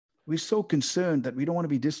We're so concerned that we don't want to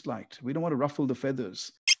be disliked. We don't want to ruffle the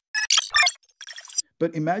feathers.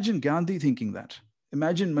 But imagine Gandhi thinking that.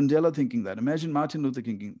 Imagine Mandela thinking that. Imagine Martin Luther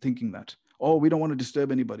King thinking that. Oh, we don't want to disturb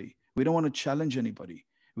anybody. We don't want to challenge anybody.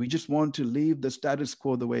 We just want to leave the status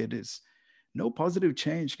quo the way it is. No positive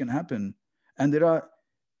change can happen. And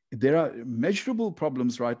there are measurable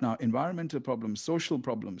problems right now, environmental problems, social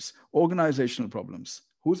problems, organizational problems.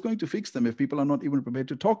 Who's going to fix them if people are not even prepared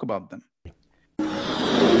to talk about them?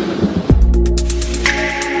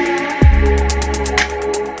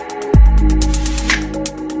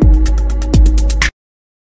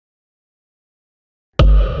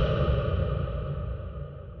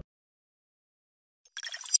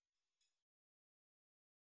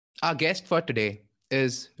 Our guest for today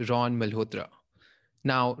is Ron Malhotra.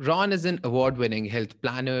 Now, Ron is an award winning health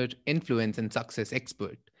planner, influence, and success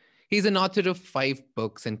expert. He's an author of 5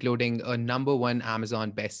 books, including a #1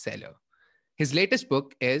 Amazon bestseller. His latest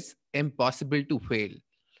book is Impossible to Fail,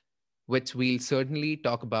 which we'll certainly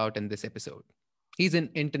talk about in this episode. He's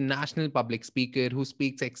an international public speaker who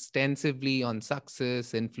speaks extensively on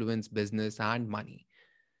success, influence, business, and money.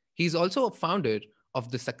 He's also a founder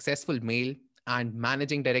of The Successful Male and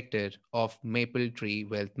managing director of Maple Tree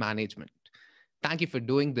Wealth Management. Thank you for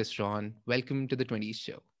doing this, Ron. Welcome to the 20s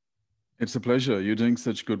show. It's a pleasure. You're doing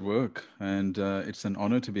such good work, and it's an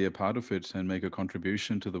honor to be a part of it and make a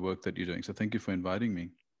contribution to the work that you're doing. So thank you for inviting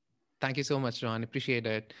me. Thank you so much, Ron. Appreciate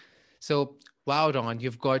it. So, wow, Ron,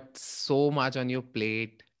 you've got so much on your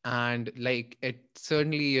plate, and like it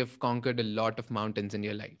certainly you've conquered a lot of mountains in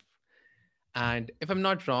your life. And if I'm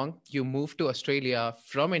not wrong, you moved to Australia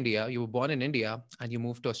from India. You were born in India and you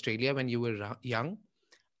moved to Australia when you were young.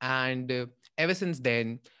 And ever since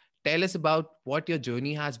then, tell us about what your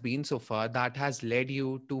journey has been so far that has led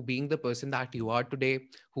you to being the person that you are today,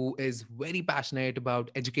 who is very passionate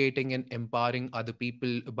about educating and empowering other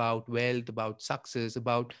people about wealth, about success,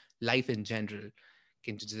 about life in general.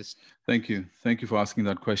 Can you just. Thank you. Thank you for asking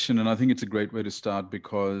that question. And I think it's a great way to start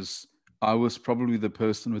because I was probably the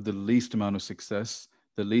person with the least amount of success,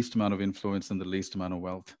 the least amount of influence, and the least amount of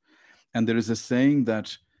wealth. And there is a saying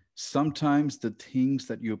that sometimes the things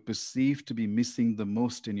that you perceive to be missing the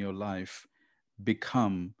most in your life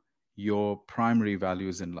become your primary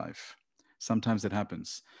values in life. Sometimes it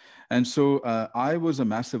happens. And so I was a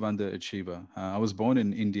massive underachiever. I was born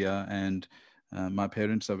in India, and my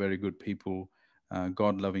parents are very good people,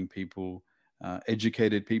 God loving people,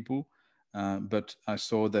 educated people. But I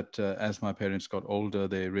saw that as my parents got older,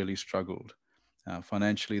 they really struggled.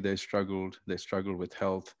 Financially, they struggled. They struggled with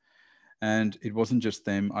health. And it wasn't just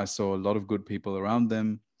them. I saw a lot of good people around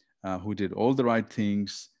them who did all the right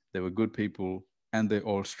things. They were good people, and they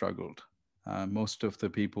all struggled. Most of the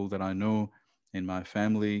people that I know in my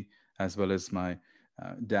family, as well as my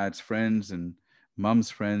dad's friends and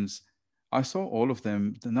mom's friends, I saw all of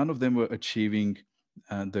them. None of them were achieving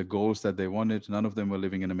the goals that they wanted. None of them were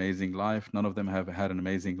living an amazing life. None of them have had an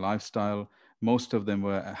amazing lifestyle. Most of them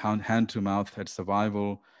were hand to mouth at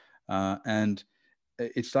survival. And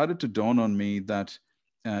it started to dawn on me that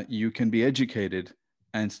you can be educated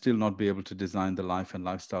and still not be able to design the life and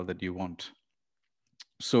lifestyle that you want.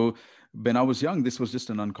 So when I was young, this was just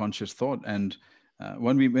an unconscious thought. And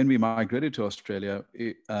when we migrated to Australia,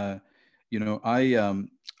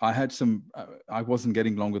 I had some. I wasn't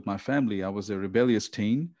getting along with my family. I was a rebellious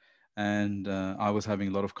teen, and I was having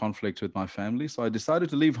a lot of conflict with my family. So I decided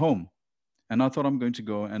to leave home, and I thought I'm going to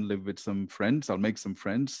go and live with some friends. I'll make some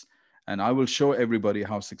friends, and I will show everybody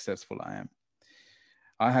how successful I am.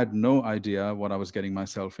 I had no idea what I was getting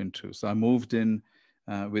myself into. So I moved in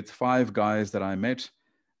with 5 guys that I met,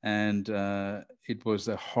 and it was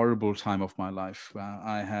a horrible time of my life.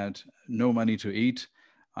 I had no money to eat.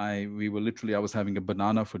 I was having a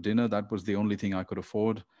banana for dinner. That was the only thing I could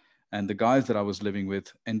afford. And the guys that I was living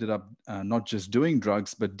with ended up not just doing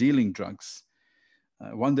drugs, but dealing drugs.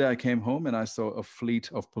 One day I came home and I saw a fleet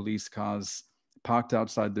of police cars parked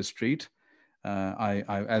outside the street.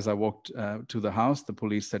 As I walked to the house, the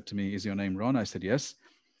police said to me, "Is your name Ron?" I said, "Yes."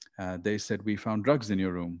 They said, "We found drugs in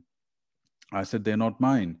your room." I said, "They're not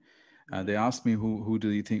mine." They asked me, who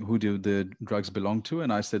do the drugs belong to?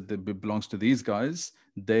 And I said, that it belongs to these guys.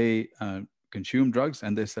 They consume drugs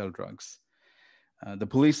and they sell drugs. The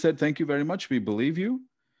police said, "Thank you very much. We believe you."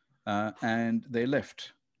 And they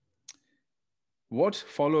left. What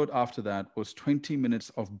followed after that was 20 minutes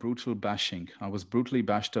of brutal bashing. I was brutally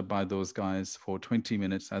bashed up by those guys for 20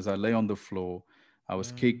 minutes as I lay on the floor. I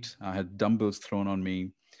was kicked. I had dumbbells thrown on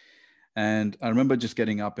me. And I remember just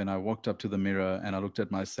getting up and I walked up to the mirror and I looked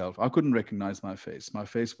at myself. I couldn't recognize my face. My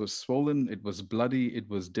face was swollen. It was bloody. It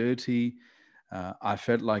was dirty. I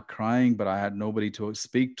felt like crying, but I had nobody to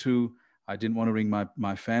speak to. I didn't want to ring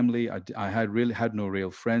my family. I had really had no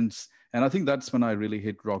real friends. And I think that's when I really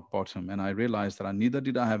hit rock bottom. And I realized that I neither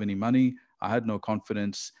did I have any money. I had no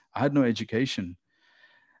confidence. I had no education.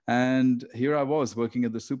 And here I was working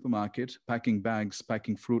at the supermarket, packing bags,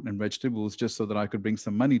 packing fruit and vegetables just so that I could bring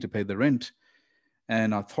some money to pay the rent.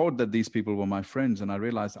 And I thought that these people were my friends. And I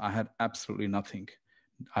realized I had absolutely nothing.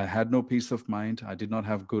 I had no peace of mind. I did not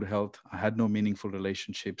have good health. I had no meaningful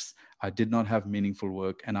relationships. I did not have meaningful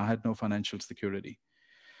work. And I had no financial security.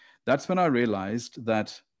 That's when I realized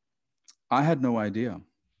that I had no idea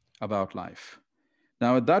about life.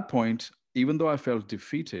 Now, at that point, even though I felt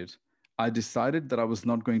defeated, I decided that I was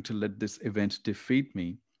not going to let this event defeat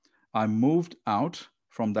me. I moved out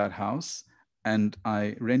from that house and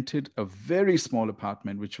I rented a very small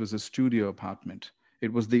apartment, which was a studio apartment.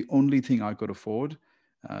 It was the only thing I could afford.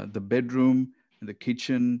 The bedroom and the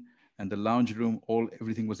kitchen and the lounge room,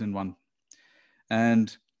 everything was in one.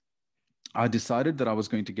 And I decided that I was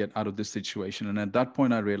going to get out of this situation. And at that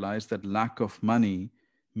point, I realized that lack of money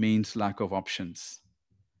means lack of options.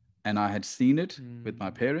 And I had seen it with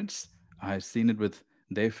my Mm. parents, I had seen it with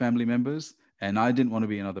their family members, and I didn't want to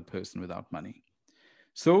be another person without money.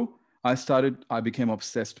 So I became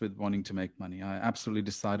obsessed with wanting to make money. I absolutely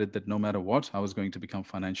decided that no matter what, I was going to become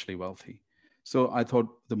financially wealthy. So I thought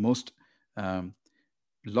the most um,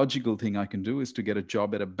 logical thing I can do is to get a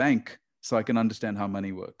job at a bank so I can understand how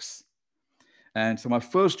money works. And so my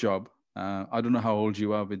first job, I don't know how old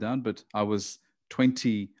you are, Vidhan, but I was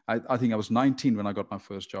 20. I think I was 19 when I got my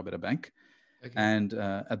first job at a bank. Okay. And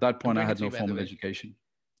at that I'm point, I had 23, no by the formal way. education.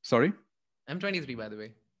 Sorry? I'm 23, by the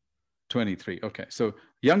way. 23. Okay. So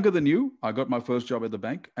younger than you, I got my first job at the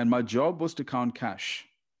bank, and my job was to count cash.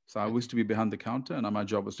 So I Okay. used to be behind the counter, and my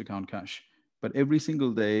job was to count cash. But every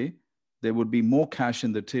single day, there would be more cash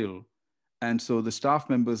in the till. And so the staff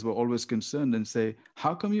members were always concerned and say,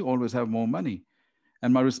 how come you always have more money?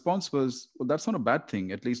 And my response was, well, that's not a bad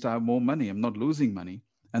thing. At least I have more money. I'm not losing money.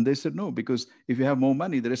 And they said, no, because if you have more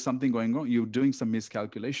money, there is something going on. You're doing some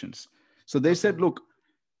miscalculations. So they said, Okay. look,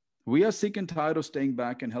 we are sick and tired of staying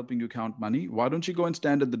back and helping you count money. Why don't you go and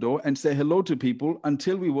stand at the door and say hello to people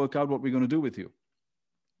until we work out what we're going to do with you?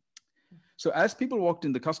 So as people walked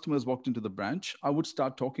in, the customers walked into the branch, I would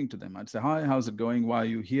start talking to them. I'd say, hi, how's it going? Why are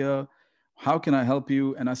you here? How can I help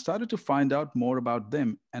you? And I started to find out more about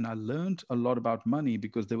them. And I learned a lot about money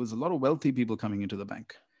because there was a lot of wealthy people coming into the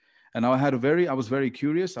bank. And I was very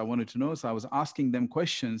curious. I wanted to know. So I was asking them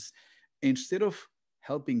questions. Instead of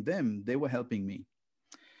helping them, they were helping me.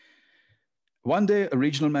 One day, a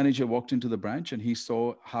regional manager walked into the branch and he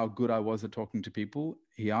saw how good I was at talking to people.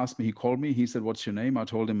 He asked me, he called me, he said, what's your name? I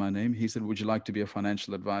told him my name. He said, would you like to be a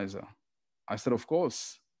financial advisor? I said, of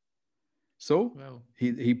course. So Wow.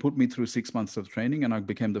 he put me through 6 months of training and I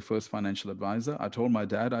became the first financial advisor. I told my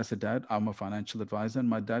dad, I said, Dad, I'm a financial advisor. And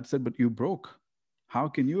my dad said, but you broke. How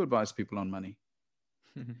can you advise people on money?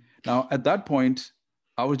 Now, at that point,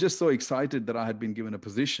 I was just so excited that I had been given a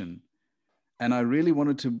position and I really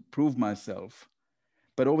wanted to prove myself.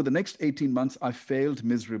 But over the next 18 months, I failed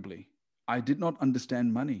miserably. I did not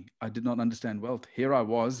understand money. I did not understand wealth. Here I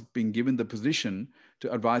was being given the position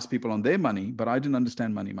to advise people on their money, but I didn't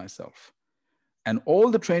understand money myself. And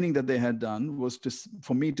all the training that they had done was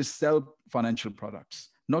for me to sell financial products,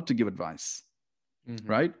 not to give advice, Mm-hmm.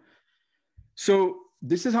 right? So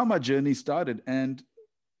this is how my journey started. And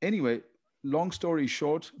anyway, long story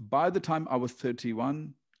short, by the time I was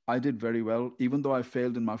 31, I did very well. Even though I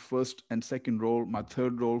failed in my first and second role, my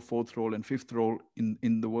third role, fourth role, and fifth role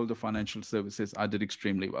in the world of financial services, I did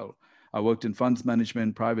extremely well. I worked in funds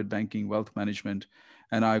management, private banking, wealth management,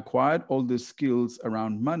 and I acquired all the skills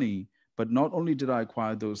around money. But not only did I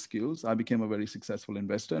acquire those skills, I became a very successful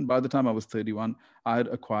investor. And by the time I was 31, I had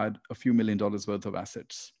acquired a few $1 million worth of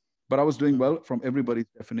assets. But I was doing Wow. well from everybody's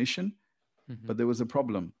definition. Mm-hmm. But there was a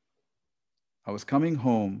problem. I was coming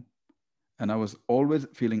home and I was always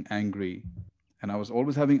feeling angry and I was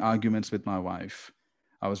always having arguments with my wife.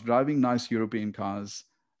 I was driving nice European cars.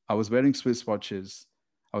 I was wearing Swiss watches.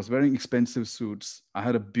 I was wearing expensive suits. I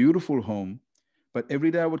had a beautiful home, but every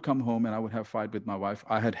day I would come home and I would have a fight with my wife.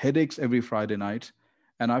 I had headaches every Friday night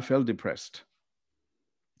and I felt depressed.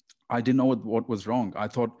 I didn't know what was wrong. I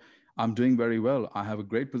thought I'm doing very well. I have a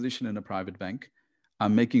great position in a private bank.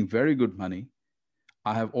 I'm making very good money.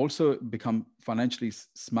 I have also become financially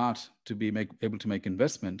smart to be able to make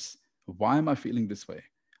investments. Why am I feeling this way?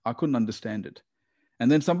 I couldn't understand it.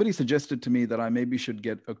 And then somebody suggested to me that I maybe should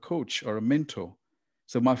get a coach or a mentor.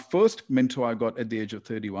 So my first mentor I got at the age of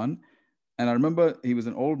 31. And I remember he was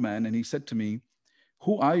an old man and he said to me,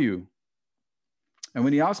 who are you? And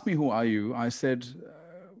when he asked me, who are you? I said,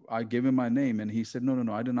 I gave him my name. And he said, no, no,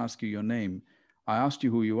 no, I didn't ask you your name. I asked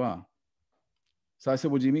you who you are. So I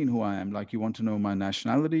said, what do you mean who I am? Like, you want to know my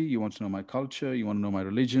nationality? You want to know my culture? You want to know my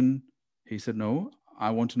religion? He said, no,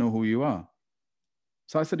 I want to know who you are.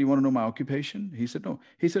 So I said, you want to know my occupation? He said, no.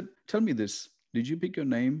 He said, tell me this. Did you pick your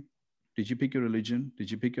name? Did you pick your religion?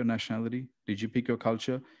 Did you pick your nationality? Did you pick your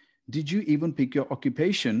culture? Did you even pick your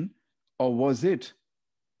occupation? Or was it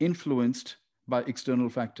influenced by external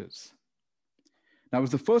factors? Now, it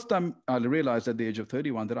was the first time I realized at the age of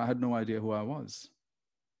 31 that I had no idea who I was.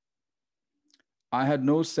 I had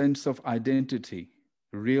no sense of identity,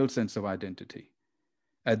 real sense of identity.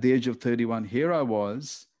 At the age of 31, here I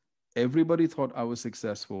was. Everybody thought I was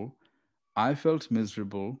successful. I felt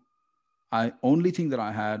miserable. Only thing that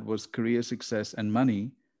I had was career success and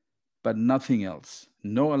money, but nothing else.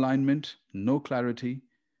 No alignment, no clarity,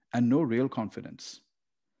 and no real confidence.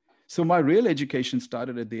 So my real education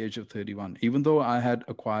started at the age of 31. Even though I had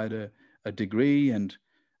acquired a degree and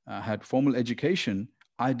had formal education,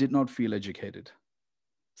 I did not feel educated.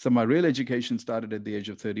 So my real education started at the age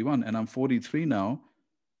of 31, and I'm 43 now.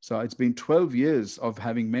 So it's been 12 years of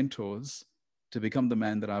having mentors to become the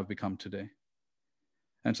man that I've become today.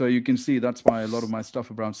 And so you can see that's why a lot of my stuff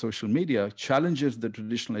around social media challenges the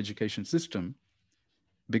traditional education system,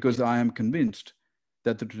 because Yes. I am convinced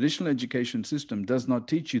that the traditional education system does not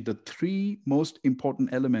teach you the three most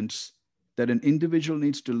important elements that an individual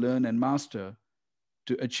needs to learn and master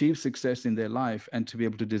to achieve success in their life and to be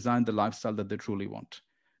able to design the lifestyle that they truly want.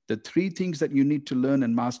 The three things that you need to learn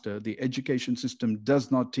and master, the education system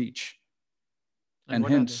does not teach. And And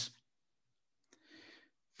what are they? hence,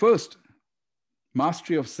 first,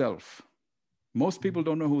 mastery of self. Most people Mm.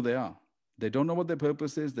 don't know who they are. They don't know what their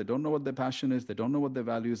purpose is. They don't know what their passion is. They don't know what their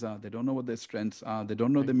values are. They don't know what their strengths are. They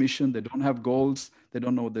don't know Right. their mission. They don't have goals. They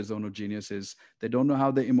don't know what their zone of genius is. They don't know how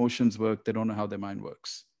their emotions work. They don't know how their mind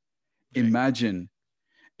works. Right. Imagine,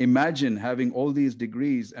 imagine having all these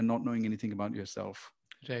degrees and not knowing anything about yourself.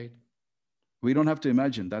 Right. We don't have to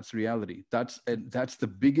imagine. That's reality. That's the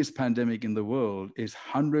biggest pandemic in the world. Is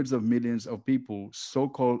hundreds of millions of people,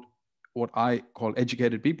 so-called what I call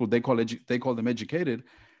educated people. They call them educated.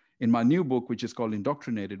 In my new book, which is called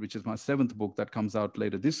Indoctrinated, which is my seventh book that comes out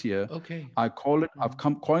later this year, Okay. I call it. I've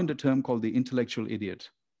Mm. coined a term called the intellectual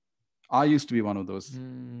idiot. I used to be one of those.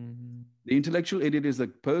 Mm. The intellectual idiot is a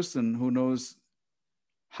person who knows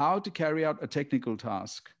how to carry out a technical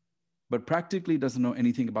task, but practically doesn't know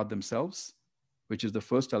anything about themselves, which is the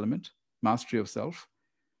first element, mastery of self.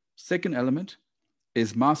 Second element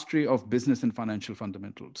is mastery of business and financial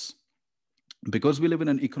fundamentals. Because we live in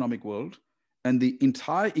an economic world, and the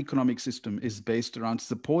entire economic system is based around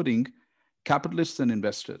supporting capitalists and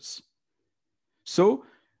investors. So,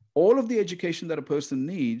 all of the education that a person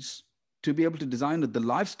needs to be able to design the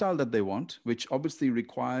lifestyle that they want, which obviously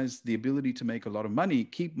requires the ability to make a lot of money,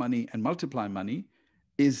 keep money, and multiply money,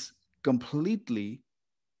 is completely,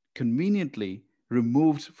 conveniently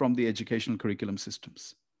removed from the educational curriculum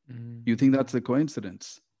systems. You think Mm. that's a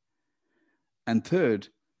coincidence? And third,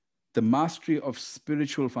 the mastery of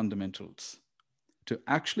spiritual fundamentals to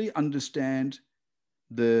actually understand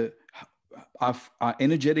the our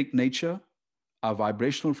energetic nature, our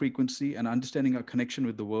vibrational frequency, and understanding our connection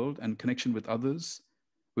with the world and connection with others,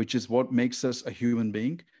 which is what makes us a human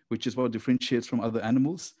being, which is what differentiates from other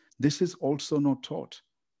animals. This is also not taught.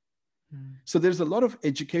 Mm. So there's a lot of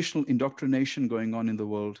educational indoctrination going on in the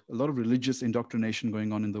world, a lot of religious indoctrination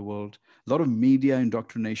going on in the world, a lot of media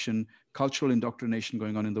indoctrination, cultural indoctrination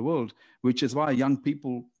going on in the world, which is why young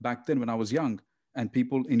people back then, when I was young, and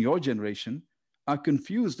people in your generation are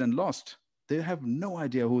confused and lost. They have no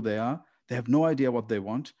idea who they are, they have no idea what they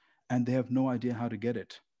want, and they have no idea how to get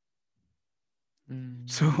it. Mm.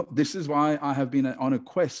 So this is why I have been on a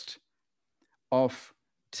quest of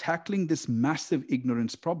tackling this massive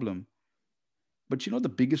ignorance problem. But you know the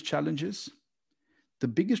biggest challenge is? The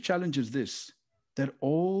biggest challenge is this, that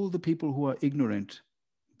all the people who are ignorant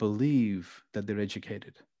believe that they're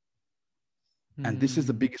educated. And this is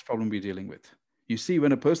the Mm. biggest problem we're dealing with. You see,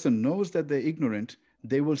 when a person knows that they're ignorant,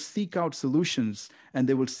 they will seek out solutions and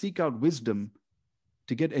they will seek out wisdom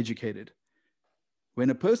to get educated. When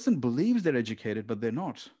a person believes they're educated, but they're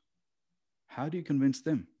not, how do you convince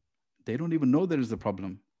them? They don't even know there is a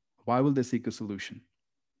problem. Why will they seek a solution?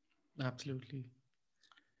 Absolutely.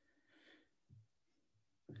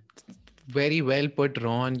 Very well put,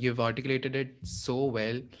 Ron. You've articulated it so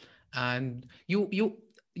well. And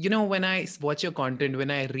when I watch your content, when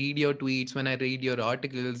I read your tweets, when I read your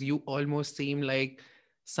articles, you almost seem like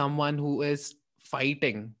someone who is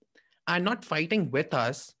fighting, and not fighting with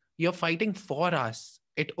us. You're fighting for us.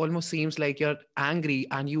 it almost seems like you're angry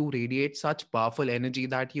and you radiate such powerful energy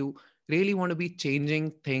that you really want to be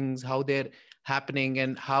changing things, how they're happening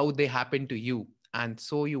and how they happen to you. And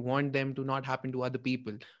so you want them to not happen to other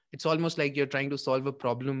people. It's almost like you're trying to solve a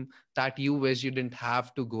problem that you wish you didn't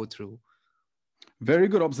have to go through. Very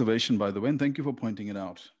good observation, by the way, and thank you for pointing it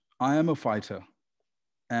out. I am a fighter, Oh,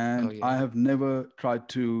 and I yeah. have never tried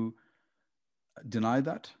to deny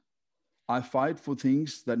that. I fight for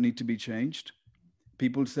things that need to be changed.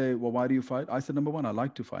 People say, well, why do you fight? I said, number one, I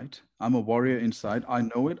like to fight. I'm a warrior Mhm. inside. I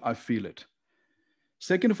know it. I feel it.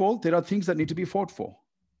 Second of all, there are things that need to be fought for.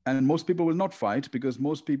 And most people will not fight because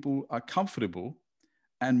most people are comfortable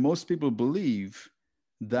and most people believe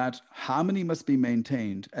that harmony must be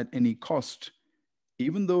maintained at any cost,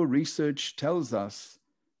 even though research tells us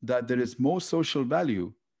that there is more social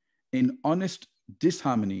value in honest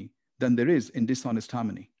disharmony than there is in dishonest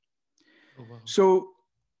harmony. Oh, wow. So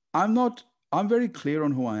I'm not, I'm very clear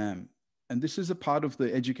on who I am. And this is a part of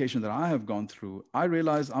the education that I have gone through. I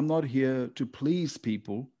realize I'm not here to please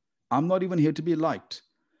people. I'm not even here to be liked.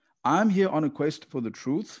 I'm here on a quest for the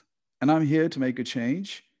truth, and I'm here to make a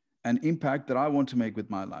change, an impact that I want to make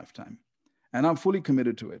with my lifetime. And I'm fully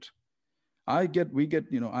committed to it. I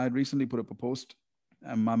had recently put up a post,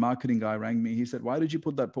 and my marketing guy rang me. He said, why did you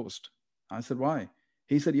put that post? I said, why?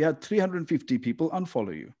 He said, you had 350 people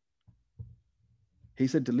unfollow you. He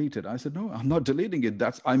said, delete it. I said, no, I'm not deleting it.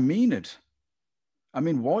 I mean it. I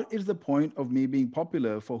mean, what is the point of me being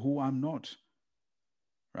popular for who I'm not?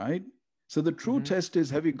 Right? So the true Hmm. test is,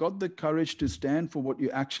 have you got the courage to stand for what you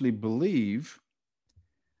actually believe?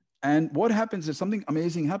 And what happens is something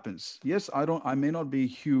amazing happens. Yes, I may not be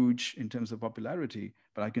huge in terms of popularity,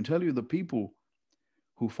 but I can tell you the people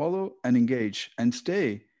who follow and engage and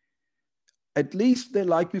stay, at least they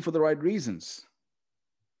like me for the right reasons.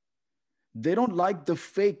 They don't like the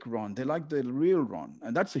fake Ron. They like the real Ron.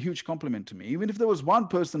 And that's a huge compliment to me. Even if there was one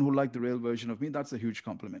person who liked the real version of me, that's a huge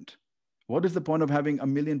compliment. What is the point of having a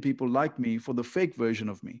million people like me for the fake version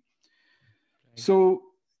of me? Right. So,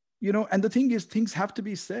 and the thing is, things have to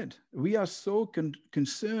be said. We are so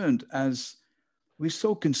concerned as we're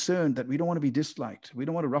so concerned that we don't want to be disliked. We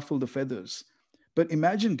don't want to ruffle the feathers. But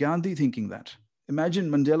imagine Gandhi thinking that. Imagine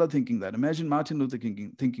Mandela thinking that. Imagine Martin Luther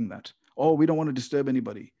King thinking that. Oh, we don't want to disturb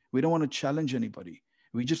anybody. We don't want to challenge anybody.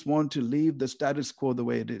 We just want to leave the status quo the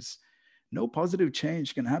way it is. No positive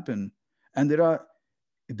change can happen. And there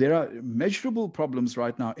are measurable problems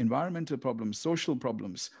right now, environmental problems, social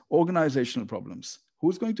problems, organizational problems.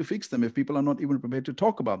 Who's going to fix them if people are not even prepared to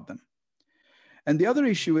talk about them? And the other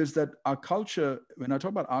issue is that our culture, when I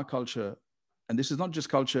talk about our culture, and this is not just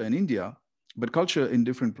culture in India, but culture in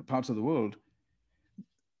different parts of the world,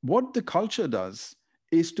 what the culture does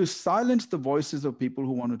is to silence the voices of people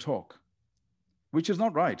who want to talk, which is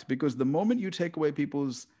not right, because the moment you take away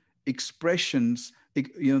people's expressions,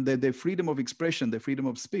 their freedom of expression, their freedom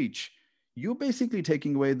of speech, you're basically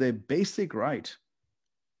taking away their basic right.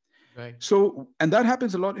 Right. So, and that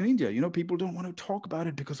happens a lot in India. People don't want to talk about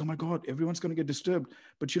it because, oh my God, everyone's going to get disturbed.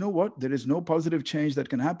 But you know what? There is no positive change that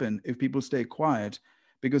can happen if people stay quiet,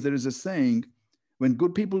 because there is a saying, when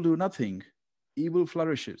good people do nothing, evil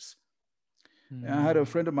flourishes. And I had a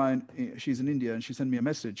Hmm. friend of mine, she's in India, and she sent me a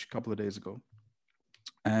message a couple of days ago.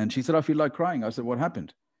 And she said, I feel like crying. I said, what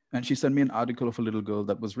happened? And she sent me an article of a little girl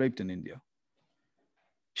that was raped in India.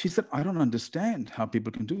 She said, I don't understand how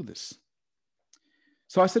people can do this.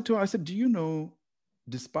 So I said to her, I said, do you know,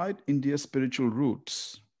 despite India's spiritual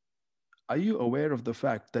roots, are you aware of the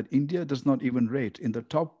fact that India does not even rate in the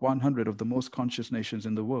top 100 of the most conscious nations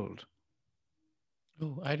in the world?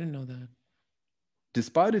 Oh, I didn't know that.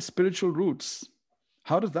 Despite its spiritual roots,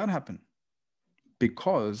 how does that happen?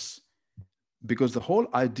 Because because the whole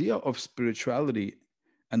idea of spirituality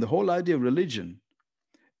and the whole idea of religion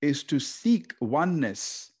is to seek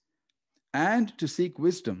oneness and to seek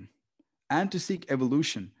wisdom and to seek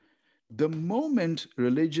evolution. The moment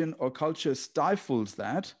religion or culture stifles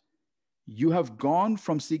that, you have gone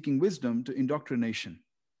from seeking wisdom to indoctrination.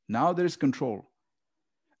 Now there is control.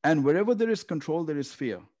 And wherever there is control, there is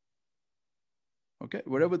fear. Okay?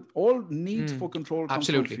 Wherever all need Hmm. for control comes from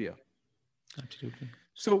Absolutely. fear. Absolutely.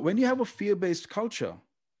 So when you have a fear based culture,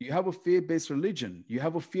 you have a fear based religion, you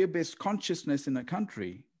have a fear based consciousness in a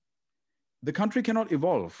country, the country cannot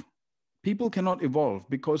evolve. People cannot evolve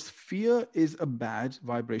because fear is a bad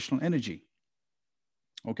vibrational energy.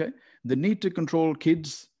 Okay? The need to control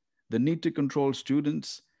kids, the need to control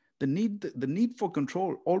students, the need for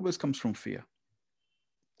control always comes from fear,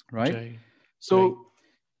 right? Right. Right. So,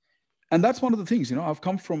 and that's one of the things, I've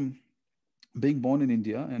come from being born in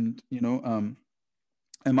India, and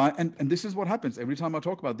And this is what happens every time I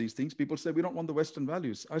talk about these things. People say we don't want the Western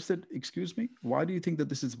values. I said, excuse me, why do you think that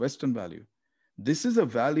this is Western value? This is a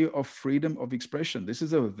value of freedom of expression. This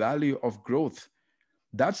is a value of growth.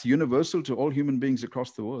 That's universal to all human beings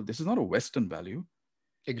across the world. This is not a Western value.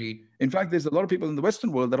 Agreed. In fact, there's a lot of people in the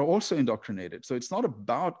Western world that are also indoctrinated. So it's not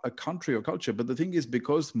about a country or culture. But the thing is,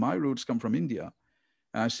 because my roots come from India,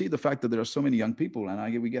 and I see the fact that there are so many young people,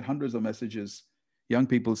 and we get hundreds of messages, young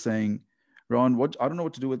people saying, Ron, I don't know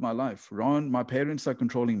what to do with my life. Ron, my parents are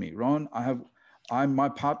controlling me. Ron, my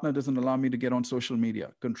partner doesn't allow me to get on social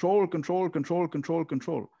media. Control, control, control, control,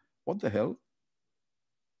 control. What the hell?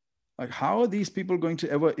 Like, how are these people going to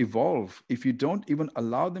ever evolve if you don't even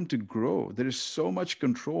allow them to grow? There is so much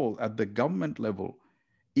control at the government level,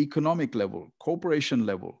 economic level, corporation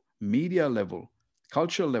level, media level,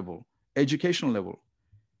 cultural level, educational level.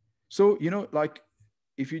 So, like,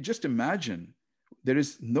 if you just imagine, there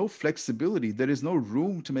is no flexibility, there is no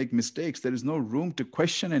room to make mistakes, there is no room to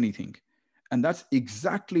question anything. And that's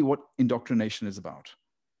exactly what indoctrination is about.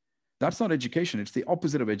 That's not education. It's the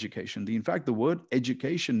opposite of education. In fact, the word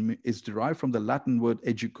education is derived from the Latin word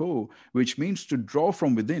educo, which means to draw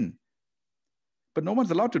from within. But no one's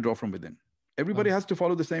allowed to draw from within. Everybody has to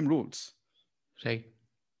follow the same rules. Right.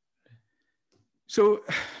 So,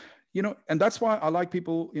 and that's why I like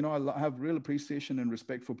people, I have real appreciation and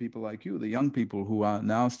respect for people like you, the young people who are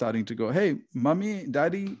now starting to go, hey, mommy,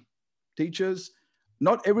 daddy, teachers,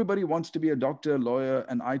 not everybody wants to be a doctor, lawyer,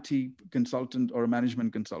 an IT consultant, or a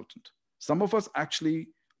management consultant. Some of us actually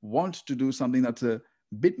want to do something that's a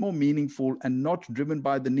bit more meaningful and not driven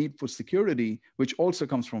by the need for security, which also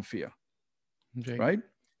comes from fear. Right?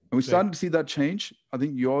 And we're starting to see that change. I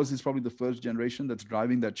think yours is probably the first generation that's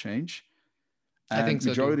driving that change. And I think so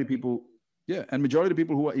majority too. of people, yeah, and majority of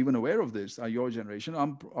people who are even aware of this are your generation.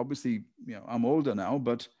 I'm obviously, I'm older now,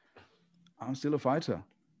 but I'm still a fighter.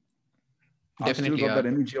 I've still Definitely got that are.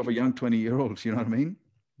 energy of a young 20-year-old. You know what I mean?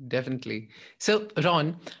 Definitely. So,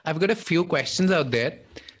 Ron, I've got a few questions out there.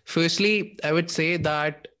 Firstly, I would say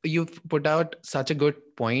that you've put out such a good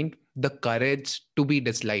point, the courage to be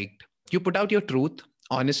disliked. You put out your truth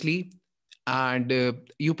honestly, and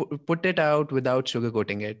you put it out without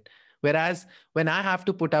sugarcoating it. Whereas when I have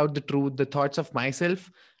to put out the truth, the thoughts of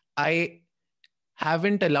myself, I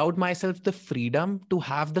haven't allowed myself the freedom to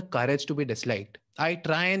have the courage to be disliked. I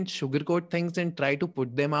try and sugarcoat things and try to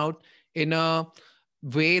put them out in a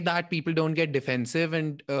way that people don't get defensive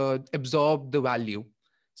and absorb the value.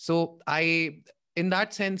 So in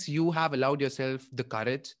that sense, you have allowed yourself the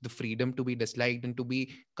courage, the freedom to be disliked and to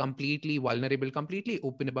be completely vulnerable, completely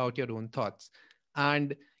open about your own thoughts.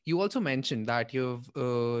 And you also mentioned that you've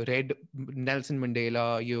read Nelson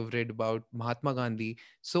Mandela, you've read about Mahatma Gandhi.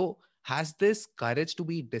 So has this courage to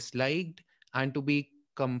be disliked and to be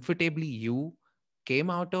comfortably you came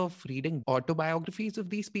out of reading autobiographies of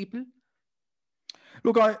these people?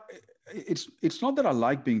 Look, it's not that I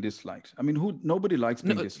like being disliked. I mean, nobody likes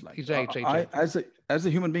being No, disliked. right, right, I right. as a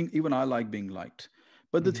human being, even I like being liked.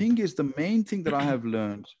 But the Mhm. thing is, the main thing that I have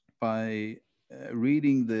learned by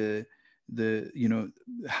reading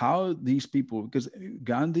how these people, because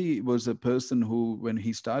Gandhi was a person who, when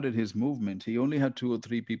he started his movement, he only had 2 or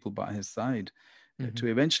 3 people by his side, to Mhm.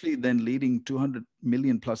 eventually then leading 200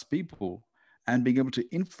 million plus people and being able to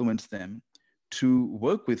influence them to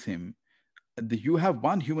work with him. You have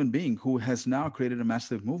one human being who has now created a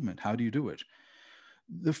massive movement. How do you do it?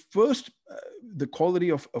 The first, the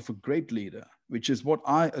quality of a great leader, which is what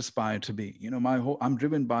I aspire to be. I'm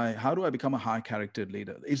driven by, how do I become a high charactered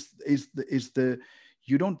leader? Is the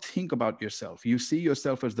You don't think about yourself, you see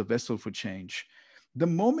yourself as the vessel for change. The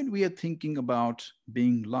moment we are thinking about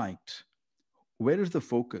being liked, where is the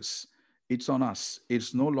focus? It's on us.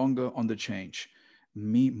 It's no longer on the change.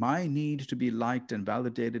 My need to be liked and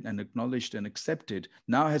validated and acknowledged and accepted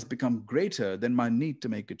now has become greater than my need to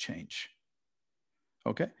make a change.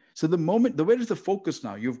 Okay. So where is the focus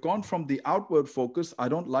now? You've gone from the outward focus. I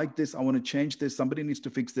don't like this. I want to change this. Somebody needs to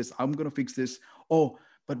fix this. I'm going to fix this. Oh,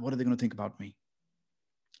 but what are they going to think about me?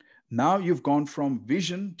 Now you've gone from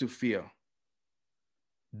vision to fear.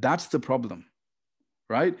 That's the problem,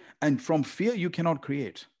 right? And from fear, you cannot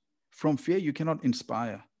create. From fear, you cannot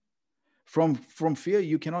inspire. From fear,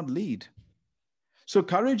 you cannot lead. So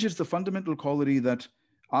courage is the fundamental quality that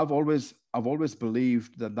I've always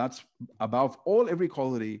believed that that's above all every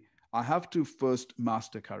quality. I have to first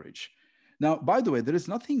master courage. Now, by the way, there is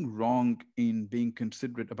nothing wrong in being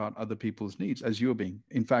considerate about other people's needs, as you're being.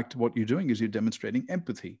 In fact, what you're doing is you're demonstrating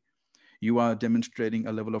empathy. You are demonstrating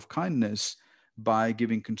a level of kindness by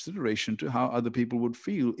giving consideration to how other people would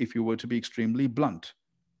feel if you were to be extremely blunt.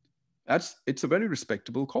 It's a very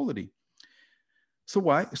respectable quality. So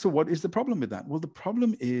why? So what is the problem with that? Well, the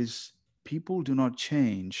problem is people do not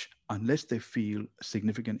change unless they feel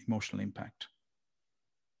significant emotional impact.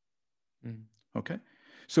 Mm. Okay.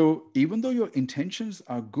 So even though your intentions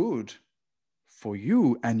are good for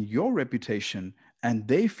you and your reputation, and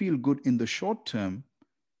they feel good in the short term,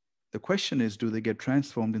 the question is, do they get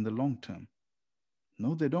transformed in the long term?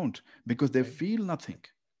 No, they don't, because they Right. feel nothing.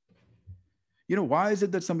 Why is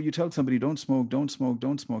it that you tell somebody, don't smoke, don't smoke,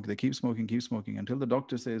 don't smoke? They keep smoking until the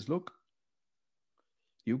doctor says, look,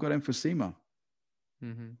 you've got emphysema.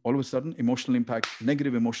 Mm-hmm. All of a sudden, emotional impact,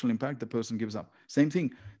 negative emotional impact, the person gives up. Same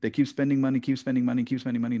thing. They keep spending money, keep spending money, keep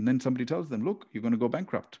spending money. And then somebody tells them, look, you're going to go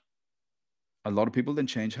bankrupt. A lot of people then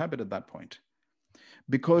change habit at that point.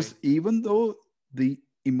 Because Right. even though the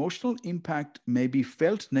emotional impact may be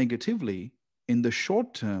felt negatively in the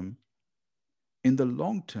short term, in the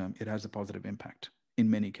long term, it has a positive impact in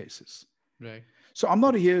many cases. Right. So I'm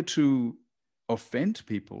not here to offend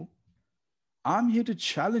people. I'm here to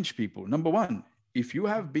challenge people. Number one, if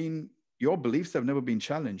your beliefs have never been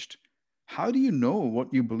challenged, how do you know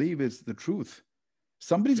what you believe is the truth?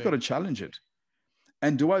 Somebody's got Right. to challenge it.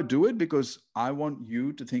 And do I do it because I want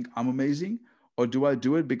you to think I'm amazing? Or do I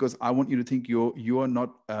do it because I want you to think you are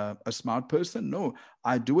not a smart person? No,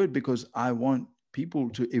 I do it because I want people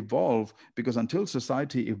to evolve. Because until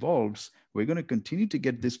society evolves, we're going to continue to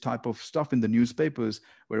get this type of stuff in the newspapers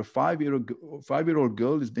where a 5-year-old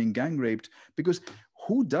girl is being gang raped. Because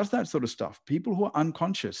who does that sort of stuff? People who are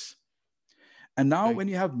unconscious. And now, Right. when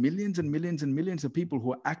you have millions and millions and millions of people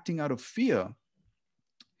who are acting out of fear,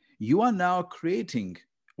 you are now creating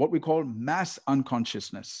what we call mass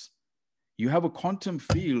unconsciousness. You have a quantum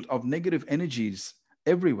field of negative energies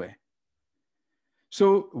everywhere.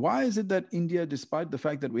 So why is it that India, despite the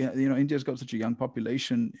fact that India's got such a young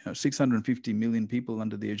population, 650 million people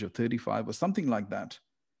under the age of 35 or something like that,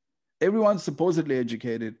 everyone's supposedly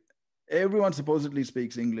educated, everyone supposedly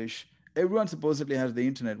speaks English, everyone supposedly has the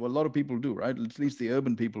internet. Well, a lot of people do, right? At least the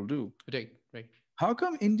urban people do. Right. Right. How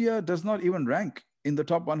come India does not even rank in the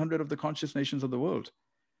top 100 of the conscious nations of the world?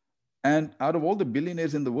 And out of all the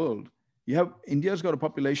billionaires in the world, India's got a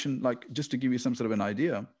population, like, just to give you some sort of an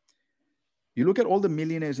idea, you look at all the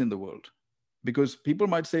millionaires in the world, because people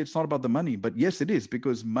might say it's not about the money, but yes, it is,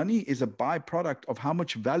 because money is a byproduct of how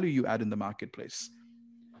much value you add in the marketplace.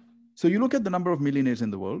 So you look at the number of millionaires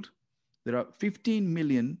in the world, there are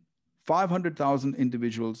 15,500,000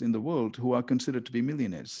 individuals in the world who are considered to be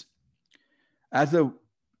millionaires. As a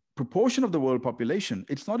proportion of the world population,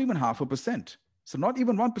 it's not even 0.5%. So not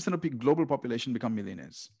even 1% of the global population become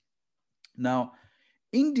millionaires. Now,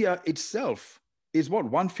 India itself is what,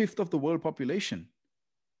 1/5 of the world population.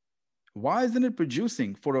 Why isn't it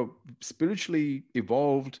producing, for a spiritually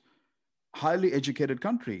evolved, highly educated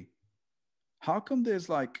country? How come there's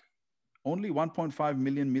like only 1.5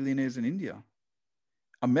 million millionaires in India?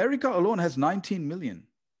 America alone has 19 million.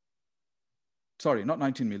 Sorry, not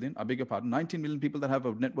 19 million, I beg your pardon, 19 million people that have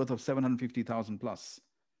a net worth of 750,000 plus.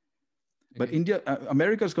 But Okay.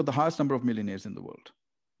 America's got the highest number of millionaires in the world.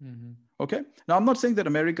 Mm-hmm. Okay. Now, I'm not saying that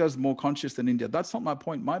America is more conscious than India. That's not my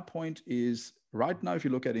point. My point is, right now, if you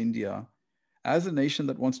look at India as a nation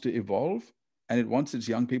that wants to evolve and it wants its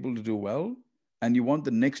young people to do well, and you want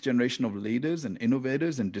the next generation of leaders and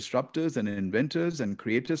innovators and disruptors and inventors and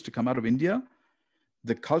creators to come out of India,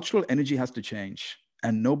 the cultural energy has to change.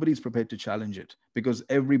 And nobody's prepared to challenge it because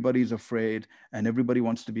everybody's afraid and everybody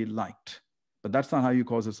wants to be liked. But that's not how you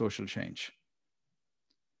cause a social change,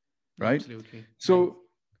 right? Absolutely. Right. So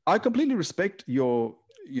I completely respect you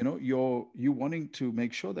wanting to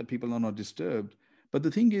make sure that people are not disturbed. But the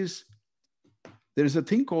thing is, there is a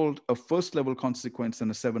thing called a first level consequence and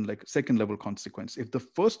a second level consequence. If the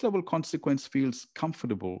first level consequence feels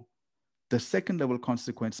comfortable, the second level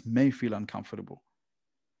consequence may feel uncomfortable.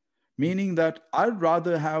 Meaning that I'd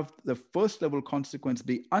rather have the first level consequence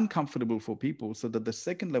be uncomfortable for people so that the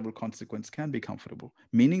second level consequence can be comfortable.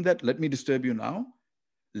 Meaning that, let me disturb you now,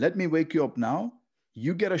 let me wake you up now.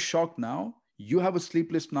 You get a shock now. You have a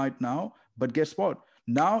sleepless night now. But guess what?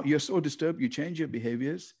 Now you're so disturbed, you change your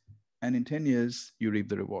behaviors, and in 10 years, you reap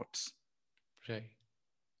the rewards. Right.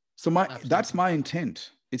 So that's Absolutely. my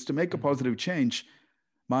intent. It's to make a Mm-hmm. positive change.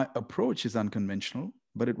 My approach is unconventional,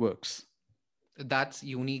 but it works. that's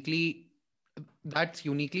uniquely that's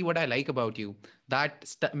uniquely what I like about you. That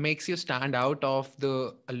makes you stand out of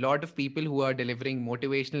the a lot of people who are delivering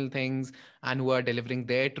motivational things and who are delivering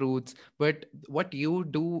their truths, but what you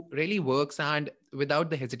do really works, and without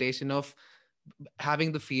the hesitation of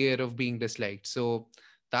having the fear of being disliked. So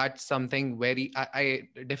That's something very, I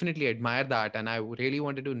definitely admire that. And I really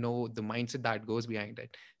wanted to know the mindset that goes behind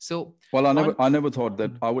it. So, Well, Ron, I never thought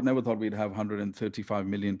that Mhm. I would never thought we'd have 135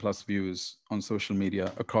 million plus views on social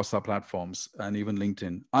media across our platforms and even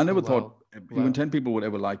LinkedIn. I Oh, never thought wow. even Wow. 10 people would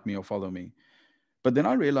ever like me or follow me. But then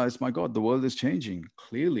I realized, my God, the world is changing.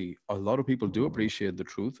 Clearly, a lot of people do appreciate the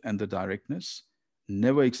truth and the directness.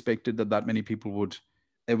 Never expected that that many people would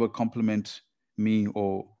ever compliment me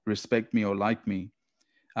or respect me or like me.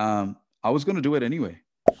 I was going to do it anyway.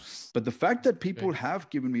 But the fact that people Right. have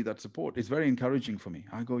given me that support is very encouraging for me.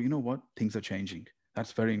 I go, you know what? Things are changing.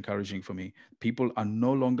 That's very encouraging for me. People are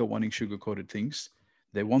no longer wanting sugar-coated things.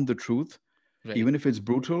 They want the truth. Right. Even if it's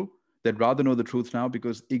brutal, they'd rather know the truth now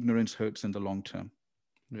because ignorance hurts in the long term.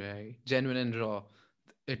 Right. Genuine and raw.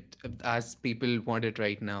 It as people want it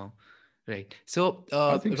right now. Right. So,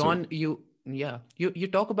 I think so. Ron, you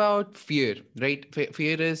talk about fear, right?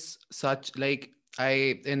 Fear is such like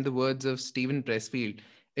in the words of Stephen Pressfield,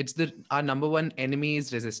 it's the our number one enemy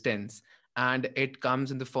is resistance, and it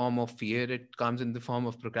comes in the form of fear. It comes in the form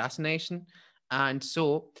of procrastination, and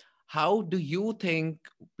so how do you think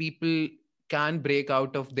people can break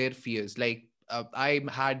out of their fears? Like, I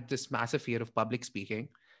had this massive fear of public speaking,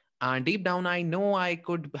 and deep down I know I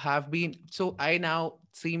could have been. So I now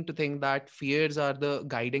seem to think that fears are the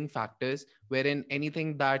guiding factors, wherein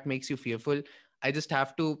anything that makes you fearful, I just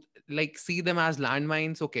have to like see them as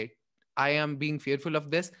landmines. Okay, I am being fearful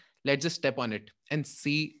of this, let's just step on it and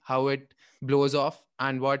see how it blows off,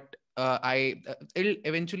 and what it'll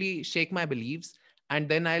eventually shake my beliefs, and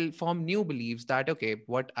then I'll form new beliefs that okay,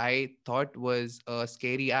 what I thought was a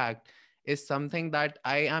scary act is something that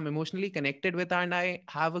I am emotionally connected with, and I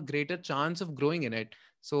have a greater chance of growing in it.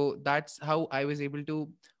 So that's how I was able to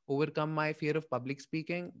overcome my fear of public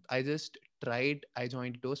speaking. I just tried, I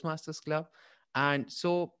joined Toastmasters Club. And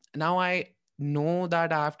so now I know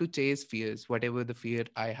that I have to chase fears, whatever the fear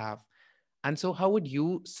I have. And so, how would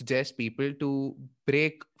you suggest people to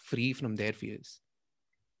break free from their fears?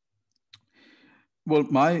 Well,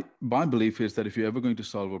 my belief is that if you're ever going to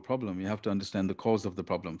solve a problem, you have to understand the cause of the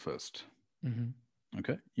problem first. Hmm.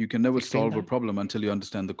 Okay. You can never Explain solve a that. problem until you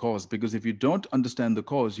understand the cause, because if you don't understand the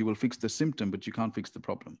cause, you will fix the symptom, but you can't fix the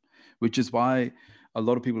problem, which is why a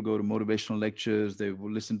lot of people go to motivational lectures, they will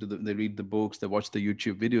listen to they read the books, they watch the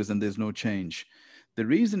YouTube videos, and there's no change. The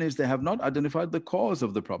reason is they have not identified the cause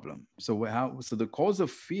of the problem. So the cause of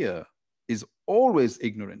fear is always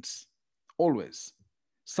ignorance, always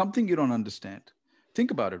something you don't understand.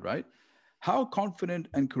 Think about it, right? How confident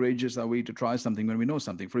and courageous are we to try something when we know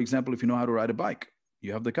something? For example, if you know how to ride a bike,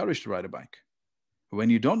 you have the courage to ride a bike. When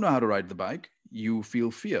you don't know how to ride the bike, you feel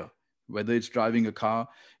fear, whether it's driving a car.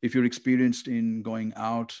 If you're experienced in going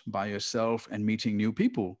out by yourself and meeting new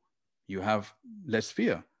people, you have less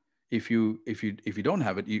fear. If you don't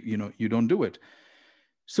have it, you don't do it.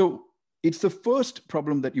 So it's the first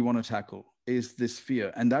problem that you want to tackle is this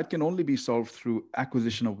fear, and that can only be solved through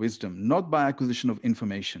acquisition of wisdom, not by acquisition of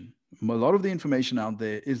information. A lot of the information out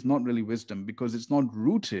there is not really wisdom because it's not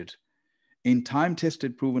rooted in time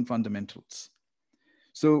tested, proven fundamentals.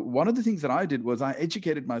 So, one of the things that I did was I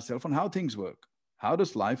educated myself on how things work. How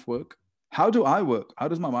does life work? How do I work? How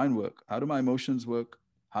does my mind work? How do my emotions work?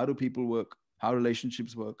 How do people work? How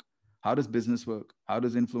relationships work? How does business work? How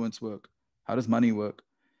does influence work? How does money work?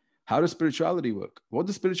 How does spirituality work? What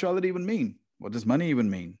does spirituality even mean? What does money even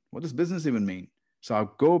mean? What does business even mean? So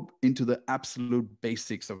I'll go into the absolute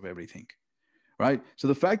basics of everything, right? So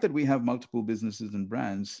the fact that we have multiple businesses and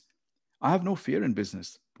brands, I have no fear in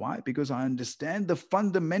business. Why? Because I understand the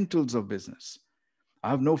fundamentals of business.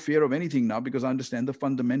 I have no fear of anything now because I understand the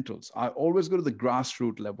fundamentals. I always go to the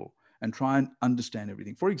grassroots level and try and understand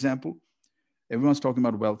everything. For example, everyone's talking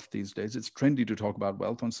about wealth these days. It's trendy to talk about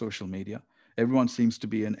wealth on social media. Everyone seems to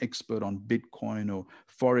be an expert on Bitcoin or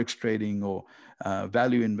forex trading or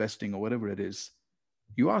value investing or whatever it is.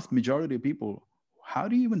 You ask majority of people, how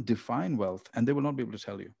do you even define wealth? And they will not be able to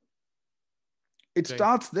tell you. It Right.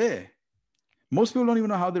 starts there. Most people don't even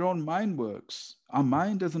know how their own mind works. Our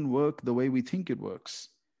mind doesn't work the way we think it works.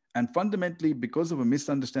 And fundamentally, because of a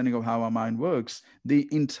misunderstanding of how our mind works, the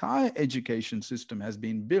entire education system has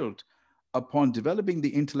been built upon developing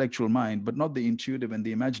the intellectual mind, but not the intuitive and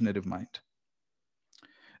the imaginative mind.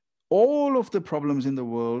 All of the problems in the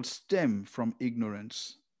world stem from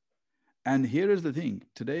ignorance. And here is the thing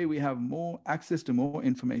today we have more access to more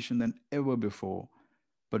information than ever before.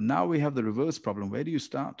 But now we have the reverse problem. Where do you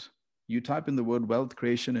start? You type in the word wealth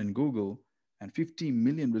creation in Google, and 50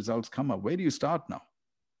 million results come up. Where do you start now?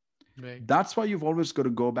 Right. That's why you've always got to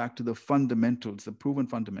go back to the fundamentals, the proven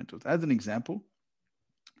fundamentals. As an example,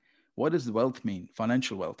 what does wealth mean?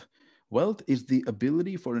 Financial wealth. Wealth is the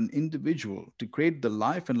ability for an individual to create the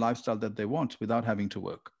life and lifestyle that they want without having to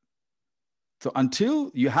work. So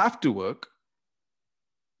until you have to work,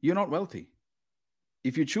 you're not wealthy.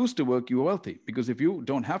 If you choose to work, you're wealthy, because if you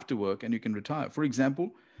don't have to work and you can retire, for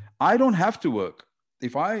example, I don't have to work.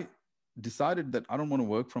 If I decided that I don't want to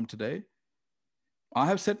work from today, I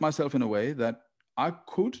have set myself in a way that I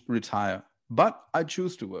could retire, but I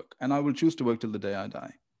choose to work, and I will choose to work till the day I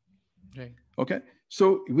die. Right. Okay.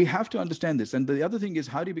 So we have to understand this. And the other thing is,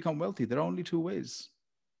 how do you become wealthy? There are only two ways.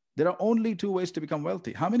 There are only two ways to become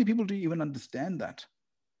wealthy. How many people do you even understand that?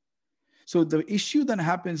 So the issue that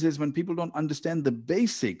happens is when people don't understand the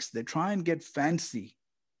basics, they try and get fancy.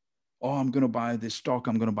 Oh, I'm going to buy this stock.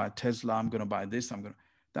 I'm going to buy Tesla. I'm going to buy this.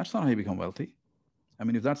 That's not how you become wealthy. I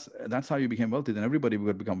mean, if that's how you became wealthy, then everybody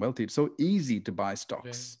would become wealthy. It's so easy to buy Right.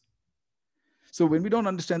 stocks. So when we don't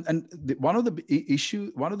understand, and one of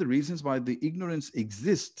the reasons why the ignorance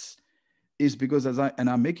exists is because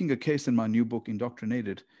I'm making a case in my new book,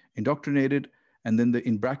 Indoctrinated, and then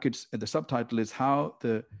in brackets, the subtitle is how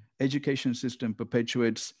the education system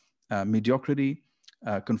perpetuates mediocrity,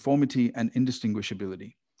 conformity, and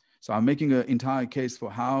indistinguishability. So I'm making an entire case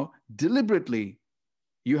for how deliberately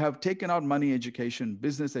you have taken out money education,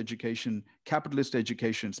 business education, capitalist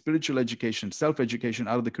education, spiritual education, self-education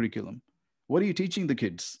out of the curriculum. What are you teaching the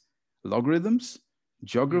kids? Logarithms,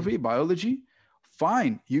 geography, biology?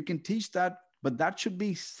 Fine, you can teach that, but that should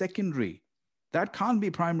be secondary. That can't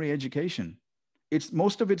be primary education.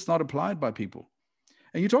 Most of it's not applied by people.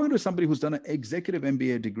 And you're talking to somebody who's done an executive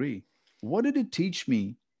MBA degree. What did it teach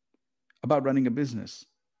me about running a business?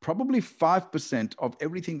 Probably 5% of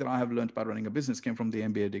everything that I have learned about running a business came from the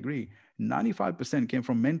MBA degree. 95% came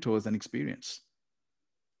from mentors and experience.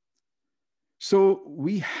 So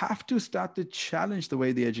we have to start to challenge the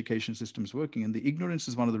way the education system is working. And the ignorance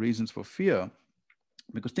is one of the reasons for fear.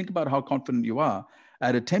 Because think about how confident you are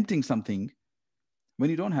at attempting something when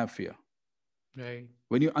you don't have fear. Right.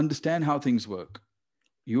 When you understand how things work,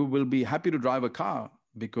 you will be happy to drive a car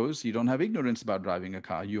because you don't have ignorance about driving a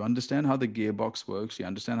car. You understand how the gearbox works. You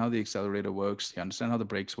understand how the accelerator works. You understand how the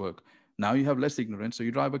brakes work. Now you have less ignorance, so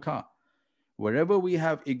you drive a car. Wherever we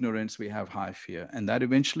have ignorance, we have high fear. And that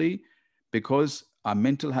eventually, because our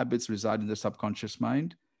mental habits reside in the subconscious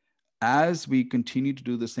mind, as we continue to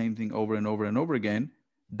do the same thing over and over and over again,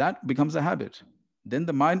 that becomes a habit. Then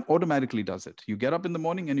the mind automatically does it. You get up in the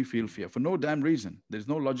morning and you feel fear for no damn reason. There's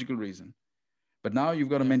no logical reason. But now you've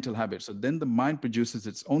got a Yeah. mental habit. So then the mind produces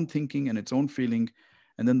its own thinking and its own feeling.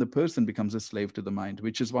 And then the person becomes a slave to the mind,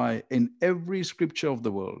 which is why in every scripture of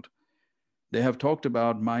the world, they have talked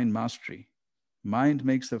about mind mastery. Mind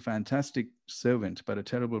makes a fantastic servant, but a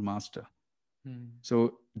terrible master.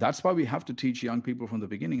 So that's why we have to teach young people from the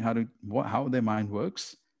beginning how their mind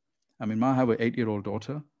works. I mean, I have an 8-year-old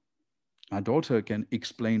daughter. My daughter can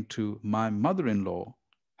explain to my mother-in-law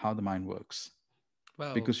how the mind works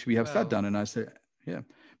Wow. because we have sat down and I say, yeah,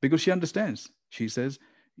 because she understands. She says,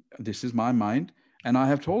 this is my mind. And I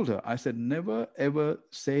have told her, I said, never, ever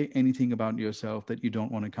say anything about yourself that you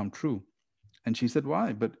don't want to come true. And she said,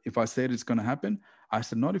 why? But if I say it's going to happen, I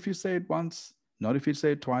said, not if you say it once, not if you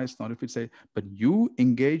say it twice, not if you say, but you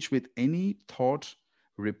engage with any thought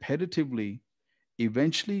repetitively,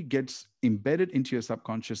 eventually gets embedded into your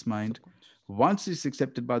subconscious mind. Once it's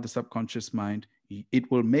accepted by the subconscious mind, it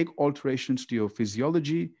will make alterations to your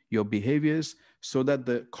physiology, your behaviors, so that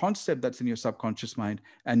the concept that's in your subconscious mind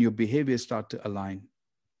and your behaviors start to align.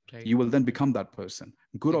 Right. You will then become that person,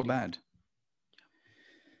 good or Agree. bad.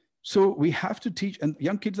 So we have to teach, and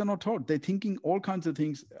young kids are not taught. They're thinking all kinds of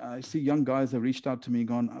things. I see young guys have reached out to me,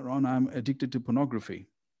 gone, Ron, I'm addicted to pornography.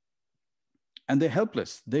 And they're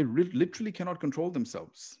helpless. They literally cannot control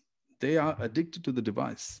themselves. They are addicted to the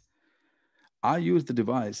device. I use the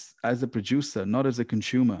device as a producer, not as a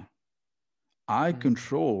consumer. I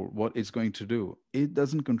control what it's going to do. It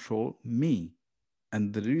doesn't control me.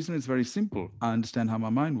 And the reason is very simple. I understand how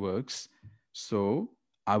my mind works. So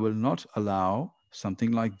I will not allow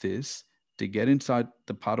something like this to get inside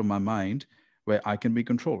the part of my mind where I can be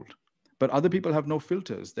controlled. But other people have no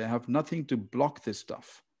filters. They have nothing to block this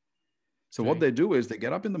stuff. So what Right. they do is they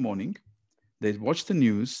get up in the morning, they watch the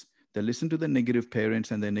news, they listen to the negative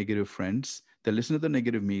parents and their negative friends, they listen to the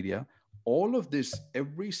negative media. All of this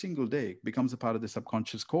every single day becomes a part of the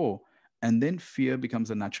subconscious core. And then fear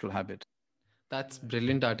becomes a natural habit. That's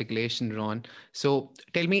brilliant articulation, Ron. So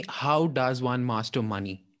tell me, how does one master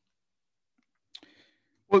money?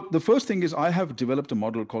 Well, the first thing is I have developed a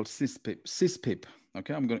model called CISPIP.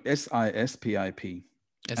 Okay, I'm going to SISPIP.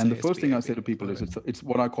 And the first thing I say SISPIP. to people All is right. it's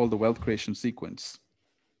what I call the wealth creation sequence.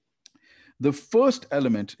 The first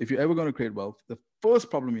element, if you're ever going to create wealth, the first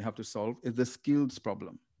problem you have to solve is the skills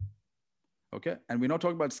problem. Okay. And we're not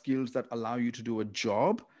talking about skills that allow you to do a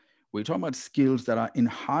job. We're talking about skills that are in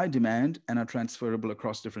high demand and are transferable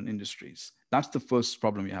across different industries. That's the first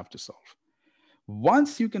problem you have to solve.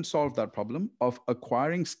 Once you can solve that problem of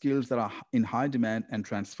acquiring skills that are in high demand and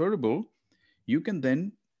transferable, you can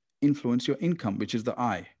then influence your income, which is the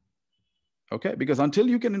I. Okay, because until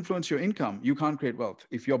you can influence your income, you can't create wealth.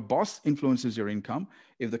 If your boss influences your income,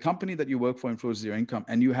 if the company that you work for influences your income,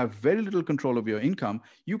 and you have very little control of your income,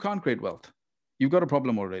 you can't create wealth. You've got a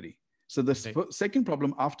problem already. So the Right. second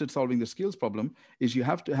problem after solving the skills problem is you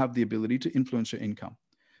have to have the ability to influence your income.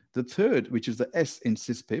 The third, which is the S in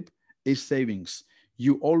CISPIP, is savings.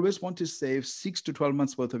 You always want to save 6 to 12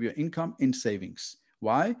 months worth of your income in savings.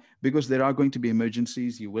 Why? Because there are going to be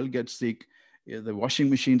emergencies. You will get sick. The washing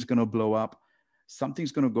machine's going to blow up.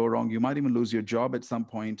 Something's going to go wrong. You might even lose your job at some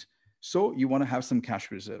point. So you want to have some cash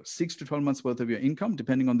reserves, 6 to 12 months worth of your income,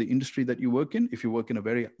 depending on the industry that you work in. If you work in a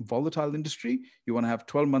very volatile industry, you want to have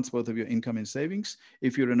 12 months worth of your income in savings.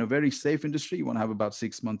 If you're in a very safe industry, you want to have about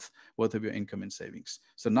 6 months worth of your income in savings.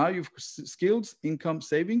 So now you've skills, income,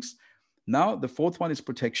 savings. Now the fourth one is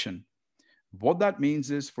protection. What that means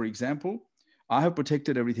is, for example, I have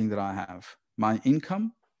protected everything that I have, my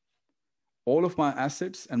income, all of my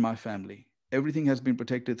assets, and my family. Everything has been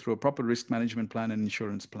protected through a proper risk management plan and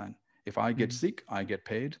insurance plan. If I get sick, I get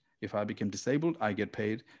paid. If I become disabled, I get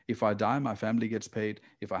paid. If I die, my family gets paid.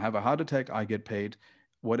 If I have a heart attack, I get paid.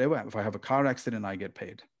 Whatever, if I have a car accident, I get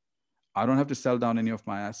paid. I don't have to sell down any of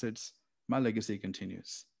my assets. My legacy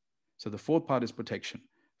continues. So the fourth part is protection.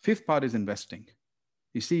 Fifth part is investing.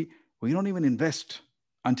 You see, we don't even invest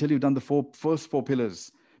until you've done the first four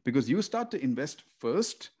pillars, because you start to invest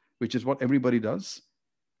first, which is what everybody does,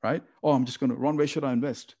 right? Oh, I'm just going to, Ron, where should I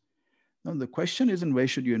invest? No, the question isn't where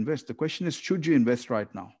should you invest? The question is, should you invest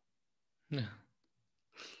right now? Yeah.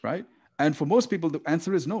 Right? And for most people, the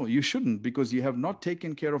answer is no, you shouldn't, because you have not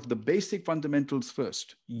taken care of the basic fundamentals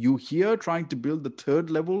first. You here trying to build the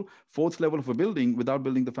third level, fourth level of a building without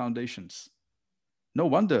building the foundations. No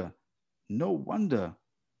wonder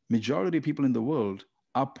majority of people in the world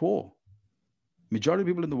are poor. Majority of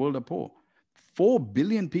people in the world are poor. 4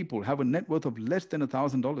 billion people have a net worth of less than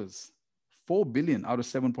 $1,000. 4 billion out of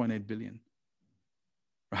 7.8 billion.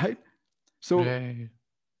 Right? So Right.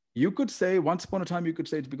 you could say, once upon a time, you could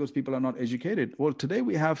say it's because people are not educated. Well, today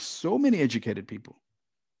we have so many educated people.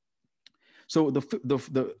 So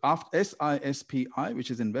the after SISPI,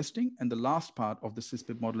 which is investing, and the last part of the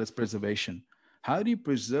CISPIP model is preservation. How do you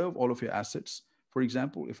preserve all of your assets? For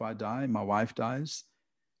example, if I die, my wife dies,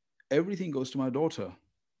 everything goes to my daughter.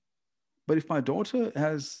 But if my daughter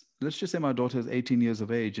has, let's just say my daughter is 18 years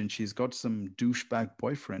of age and she's got some douchebag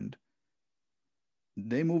boyfriend,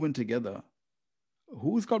 they move in together.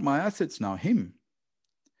 Who's got my assets now? Him.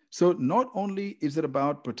 So not only is it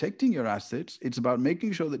about protecting your assets, it's about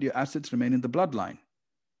making sure that your assets remain in the bloodline.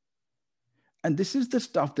 And this is the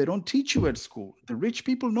stuff they don't teach you at school. The rich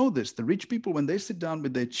people know this. The rich people, when they sit down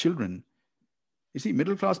with their children, you see,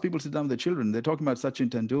 middle class people sit down with their children. They're talking about Sachin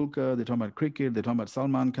Tendulkar. They're talking about cricket. They're talking about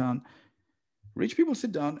Salman Khan. Rich people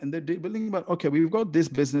sit down and they're building about, okay, we've got this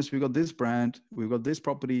business, we've got this brand, we've got this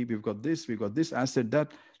property, we've got this asset,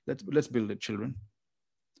 that. Let's build it, children.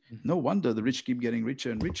 No wonder the rich keep getting richer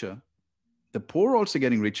and richer. The poor are also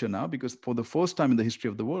getting richer now, because for the first time in the history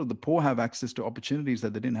of the world, the poor have access to opportunities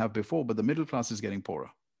that they didn't have before, but the middle class is getting poorer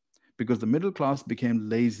because the middle class became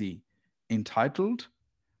lazy, entitled,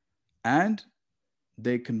 and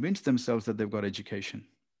they convinced themselves that they've got education,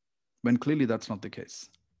 when clearly that's not the case.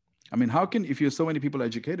 I mean, how can, if you're so many people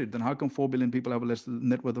educated, then how come 4 billion people have a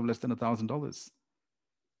net worth of less than $1,000?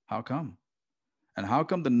 How come? And how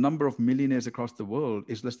come the number of millionaires across the world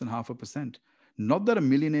is less than 0.5%? Not that a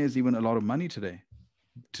millionaire is even a lot of money today.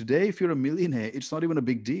 Today, if you're a millionaire, it's not even a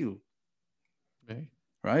big deal.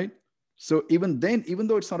 Right? So even then, even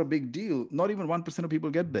though it's not a big deal, not even 1% of people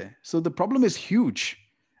get there. So the problem is huge.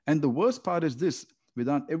 And the worst part is this,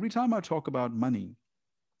 Vedant, every time I talk about money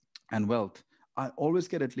and wealth, I always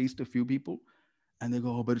get at least a few people and they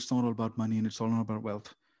go, oh, but it's not all about money and it's all not about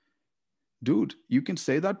wealth. Dude, you can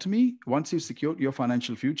say that to me once you've secured your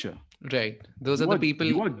financial future. Right. Those are the people.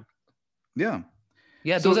 Yeah.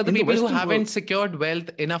 Yeah, So those are the in people who Western haven't world, secured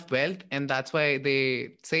enough wealth, and that's why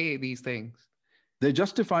they say these things. they're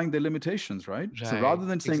justifying their limitations, right? So rather Right.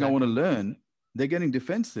 than saying, I want to Exactly. learn, they're getting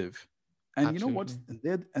defensive. And you know what's,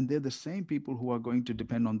 Absolutely. they're the same people who are going to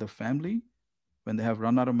depend on their family when they have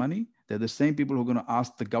run out of money. They're the same people who are going to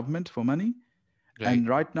ask the government for money. Right. And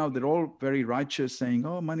right now, they're all very righteous, saying,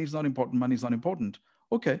 oh, money's not important, money's not important.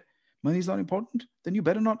 Okay, Money is not important. Then you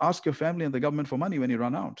better not ask your family and the government for money when you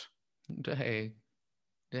run out. Right.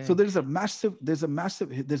 So Right. there's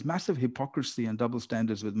massive hypocrisy and double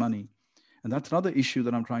standards with money. And that's another issue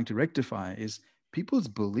that I'm trying to rectify is people's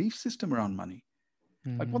belief system around money.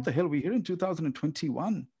 Like, what Mm-hmm. the hell? We're here in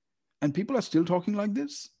 2021 and people are still talking like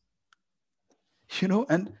this,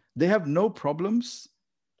 and they have no problems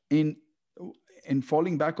in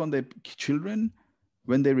falling back on their children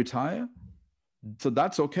when they retire. So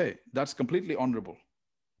that's okay. That's completely honorable.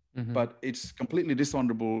 Mm-hmm. But it's completely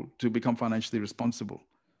dishonorable to become financially responsible.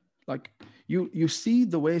 Like, you see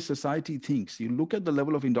the way society thinks, you look at the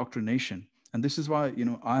level of indoctrination. And this is why,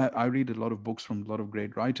 I read a lot of books from a lot of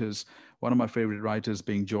great writers, one of my favorite writers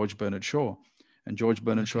being George Bernard Shaw. And George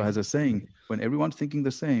Bernard Shaw has Okay. a saying, when everyone's thinking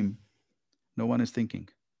the same, no one is thinking.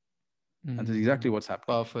 And that's exactly Mm. what's happening.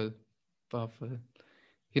 Powerful. Powerful.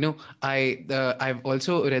 I've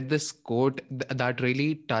also read this quote that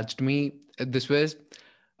really touched me. This was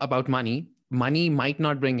about money. Money might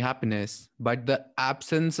not bring happiness, but the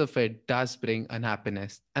absence of it does bring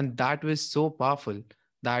unhappiness. And that was so powerful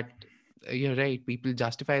that you're right, people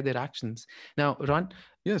justify their actions. Now, Ron,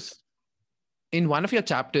 Yes. in one of your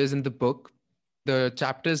chapters in the book, the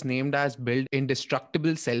chapter is named as Build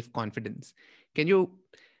Indestructible Self Confidence. Can you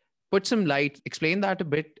put some light, explain that a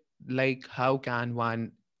bit? Like, how can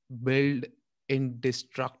one build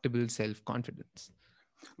indestructible self confidence?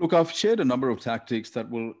 Look, I've shared a number of tactics that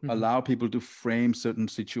will Hmm. allow people to frame certain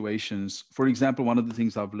situations. For example, one of the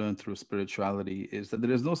things I've learned through spirituality is that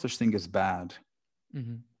there is no such thing as bad.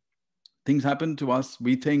 Hmm. Things happen to us,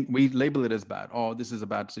 we label it as bad. Oh, this is a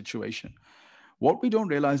bad situation. What we don't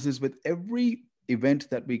realize is with every event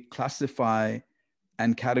that we classify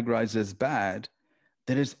and categorize as bad,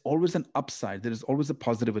 there is always an upside, there is always a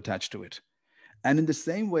positive attached to it. And in the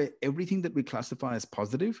same way, everything that we classify as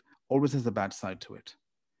positive always has a bad side to it.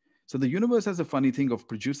 So the universe has a funny thing of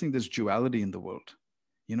producing this duality in the world.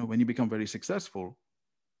 When you become very successful,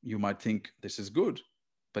 you might think this is good,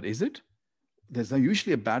 but is it? There's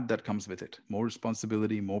usually a bad that comes with it: more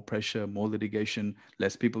responsibility, more pressure, more litigation,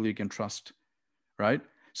 less people you can trust, right?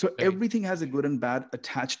 So Right. everything has a good and bad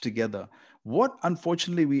attached together. What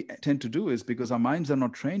unfortunately we tend to do is, because our minds are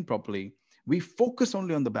not trained properly, we focus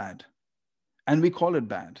only on the bad and we call it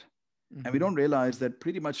bad. And we Hmm. don't realize that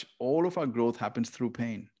pretty much all of our growth happens through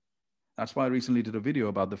pain. That's why I recently did a video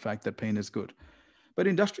about the fact that pain is good. But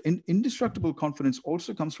indestructible confidence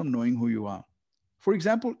also comes from knowing who you are. For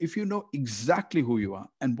example, if you know exactly who you are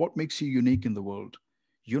and what makes you unique in the world,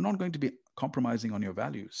 you're not going to be compromising on your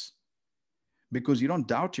values because you don't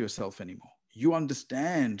doubt yourself anymore. You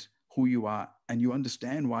understand who you are and you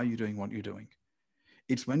understand why you're doing what you're doing.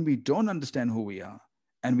 It's when we don't understand who we are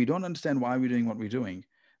and we don't understand why we're doing what we're doing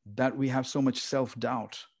that we have so much self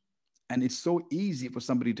doubt. And it's so easy for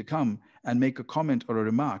somebody to come and make a comment or a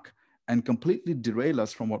remark and completely derail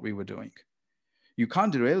us from what we were doing. You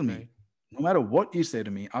can't derail me. Right. No matter what you say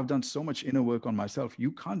to me, I've done so much inner work on myself.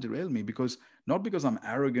 You can't derail me because not because I'm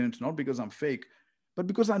arrogant, not because I'm fake, but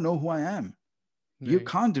because I know who I am. You Right.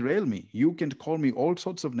 can't derail me. You can call me all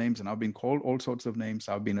sorts of names, and I've been called all sorts of names.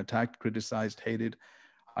 I've been attacked, criticized, hated.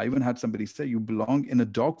 I even had somebody say, "You belong in a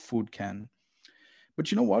dog food can."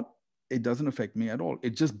 But you know what? It doesn't affect me at all.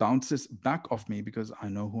 It just bounces back off me because I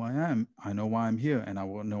know who I am. I know why I'm here and I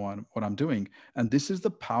know what I'm doing. And this is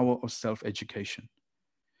the power of self education.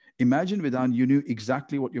 Imagine, Vidhan, you knew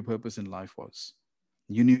exactly what your purpose in life was.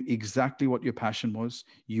 You knew exactly what your passion was.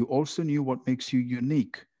 You also knew what makes you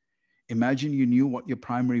unique. Imagine you knew what your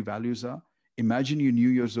primary values are. Imagine you knew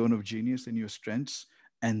your zone of genius and your strengths.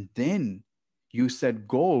 And then you set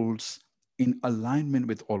goals in alignment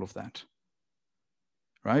with all of that,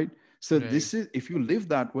 right? So Right. this is, if you live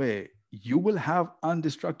that way, you will have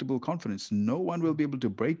indestructible confidence. No one will be able to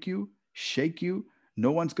break you, shake you.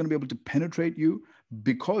 No one's going to be able to penetrate you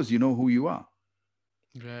because you know who you are.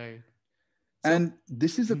 Right. So, And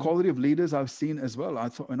this is the mhm. quality of leaders I've seen as well. I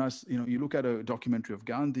thought when you look at a documentary of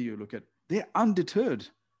Gandhi, you look at, they're undeterred.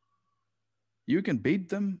 You can beat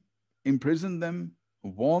them, imprison them,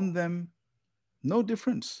 warn them, no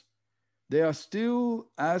difference. They are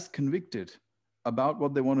still as convicted about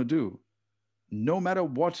what they want to do, no matter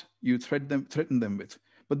what you threaten them with.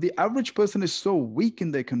 But the average person is so weak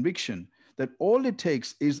in their conviction that all it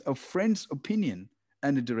takes is a friend's opinion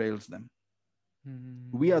and it derails them.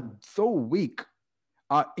 We are Mhm. so weak.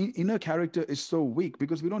 Our inner character is so weak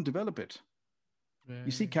because we don't develop it.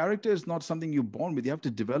 You see, Right. character is not something you're born with. You have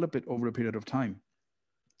to develop it over a period of time.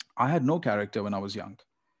 I had no character when I was young,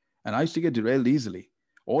 and I used to get derailed easily.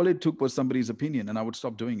 All it took was somebody's opinion, and I would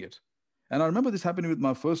stop doing it. And I remember this happening with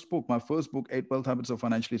my first book, Eight Wealth Habits of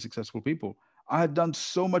Financially Successful People. I had done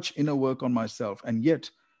so much inner work on myself. And yet,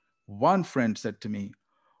 one friend said to me,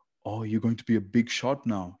 "Oh, you're going to be a big shot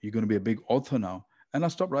now. You're going to be a big author now." And I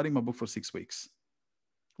stopped writing my book for 6 weeks. It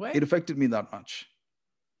What? affected me that much.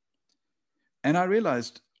 And I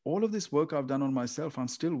realized all of this work I've done on myself, I'm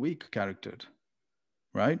still weak charactered,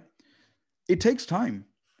 right? It takes time.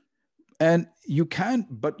 And you can,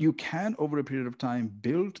 over a period of time,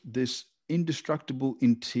 build this indestructible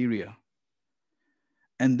interior.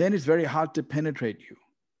 And then it's very hard to penetrate you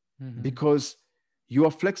Mm-hmm. because you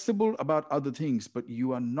are flexible about other things, but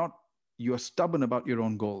you are not, you are stubborn about your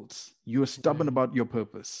own goals. You are stubborn Right. about your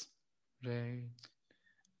purpose. Right.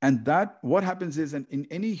 And that, what happens is, and in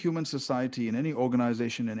any human society, in any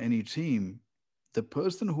organization, in any team, the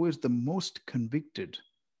person who is the most convicted,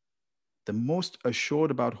 the most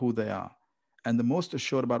assured about who they are, and the most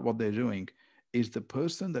assured about what they're doing is the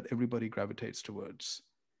person that everybody gravitates towards.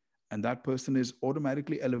 And that person is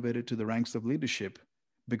automatically elevated to the ranks of leadership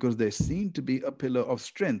because they're seen to be a pillar of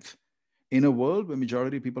strength in a world where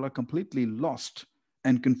majority of people are completely lost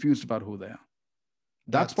and confused about who they are.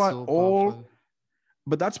 That's That's why so all powerful.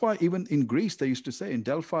 but that's why even in Greece they used to say, in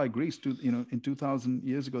Delphi, Greece, in 2000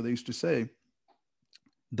 years ago, they used to say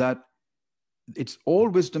that it's all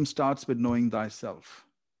wisdom starts with knowing thyself.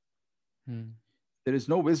 Hmm. There is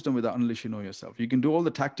no wisdom without unless you know yourself. You can do all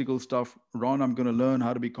the tactical stuff. Ron, I'm going to learn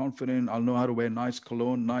how to be confident. I'll know how to wear nice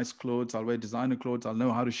cologne, nice clothes. I'll wear designer clothes. I'll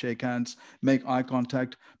know how to shake hands, make eye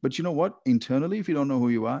contact. But you know what? Internally, if you don't know who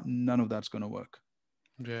you are, none of that's going to work.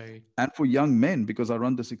 Right. And for young men, because I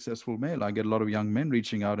run the Successful Male, I get a lot of young men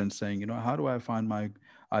reaching out and saying, how do I find my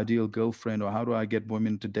ideal girlfriend, or how do I get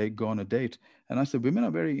women to go on a date? And I said, women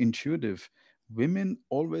are very intuitive. Women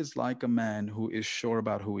always like a man who is sure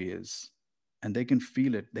about who he is, and they can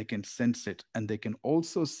feel it, they can sense it, and they can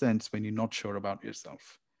also sense when you're not sure about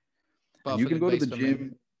yourself. And you Powerful can go to advice the from men.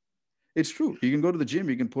 gym. It's true. You can go to the gym,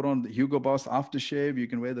 you can put on the Hugo Boss aftershave, you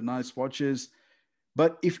can wear the nice watches,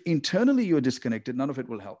 but if internally you're disconnected, none of it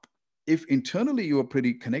will help. If internally you are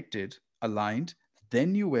pretty connected, aligned,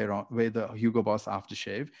 then you wear the Hugo Boss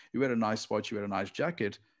aftershave, you wear a nice watch, you wear a nice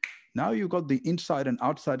jacket. Now you've got the inside and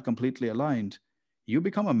outside completely aligned. You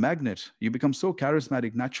become a magnet. You become so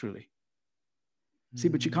charismatic naturally. See,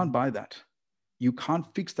 but you can't Hmm. buy that. You can't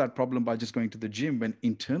fix that problem by just going to the gym when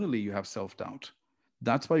internally you have self doubt.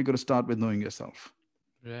 That's why you got to start with knowing yourself.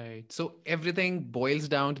 Right. So everything boils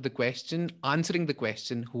down to the question, answering the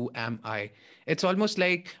question, who am I? It's almost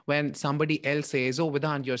like when somebody else says, "Oh,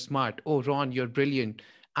 Vedant, you're smart. Oh, Ron, you're brilliant."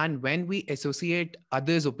 And when we associate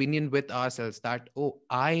others' opinion with ourselves, that, "Oh,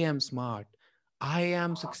 I am smart, I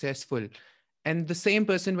am successful." And the same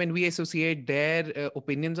person, when we associate their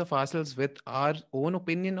opinions of ourselves with our own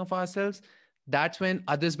opinion of ourselves, that's when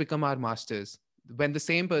others become our masters. When the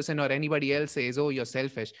same person or anybody else says, "Oh, you're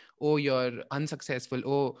selfish, oh, you're unsuccessful,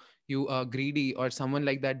 oh, you are greedy," or someone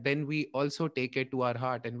like that, then we also take it to our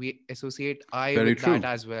heart and we associate I Very with that true.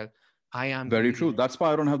 as well. I am Very true. greedy. That's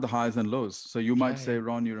why I don't have the highs and lows. So you might say, Right.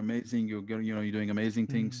 Ron, you're amazing. You're doing amazing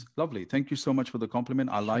things. Hmm. Lovely. Thank you so much for the compliment.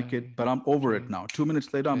 I like it, Right. but I'm over it Right. now. 2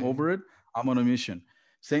 minutes later, I'm Right. over it. I'm on a mission.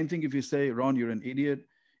 Same thing if you say, Ron, you're an idiot.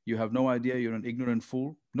 You have no idea. You're an ignorant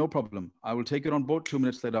fool. No problem. I will take it on board. 2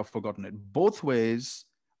 minutes later, I've forgotten it. Both ways,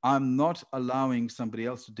 I'm not allowing somebody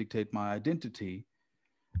else to dictate my identity.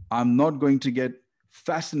 I'm not going to get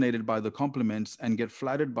fascinated by the compliments and get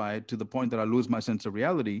flattered by it to the point that I lose my sense of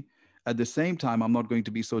reality. At the same time, I'm not going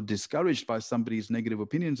to be so discouraged by somebody's negative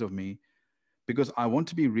opinions of me because I want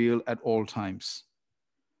to be real at all times,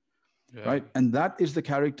 right? Right. And that is the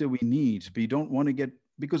character we need. We don't want to get,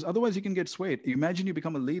 because otherwise you can get swayed. Imagine you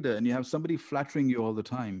become a leader and you have somebody flattering you all the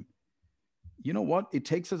time. You know what? It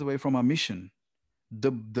takes us away from our mission.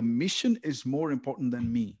 The mission is more important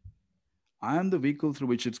than me. I am the vehicle through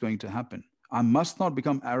which it's going to happen. I must not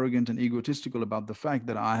become arrogant and egotistical about the fact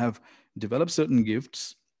that I have developed certain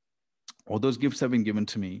gifts, or those gifts have been given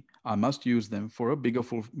to me. I must use them for a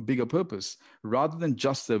bigger purpose rather than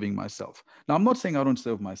just serving myself. Now, I'm not saying I don't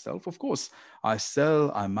serve myself. Of course, I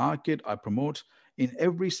sell, I market, I promote. In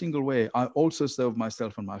every single way, I also serve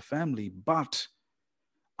myself and my family, but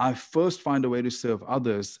I first find a way to serve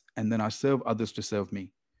others, and then I serve others to serve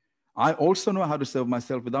me. I also know how to serve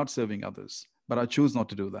myself without serving others, but I choose not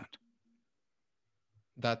to do that.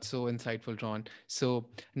 That's so insightful, Ron. So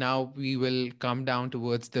now we will come down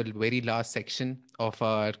towards the very last section of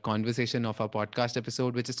our conversation of our podcast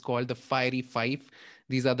episode, which is called the Fiery Five.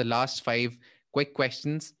 These are the last five quick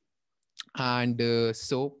questions. And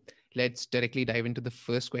so let's directly dive into the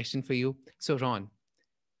first question for you. So, Ron,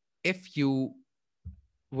 if you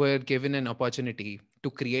were given an opportunity to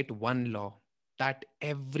create one law that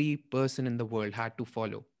every person in the world had to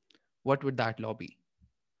follow, what would that law be?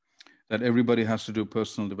 That everybody has to do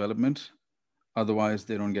personal development, otherwise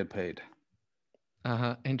they don't get paid.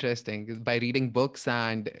 Uh-huh. Interesting. By reading books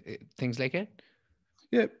and things like it?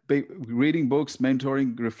 Yeah, reading books,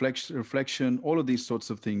 mentoring, reflection, all of these sorts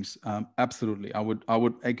of things. Absolutely,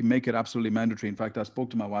 I can make it absolutely mandatory. In fact, I spoke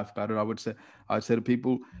to my wife about it. I'd say to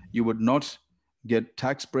people, you would not get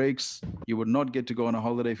tax breaks, you would not get to go on a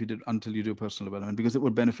holiday if you did until you do personal development, because it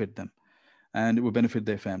would benefit them and it would benefit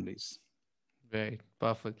their families. Right.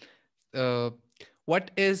 Powerful. Uh,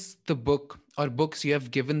 what is the book or books you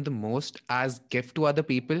have given the most as gift to other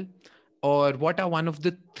people? Or what are one of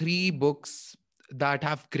the three books that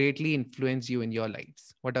have greatly influenced you in your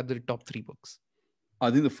lives? What are the top three books? I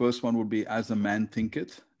think the first one would be As a Man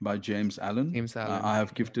Thinketh by James Allen. James I Allen. have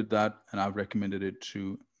Yeah. gifted that and I've recommended it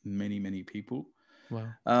to many, many people.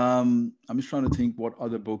 Wow. I'm just trying to think what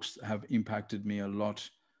other books have impacted me a lot.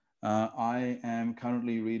 I am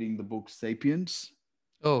currently reading the book *Sapiens*,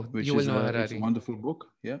 Oh, which you will is know it's a Harari. wonderful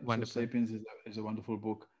book. Yeah, so Wonderful. *Sapiens* is a wonderful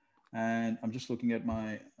book, and I'm just looking at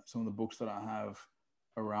my some of the books that I have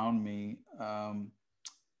around me.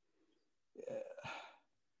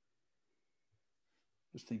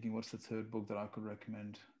 Just thinking, what's the third book that I could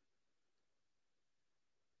recommend?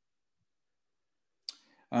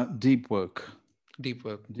 *Deep Work*. Deep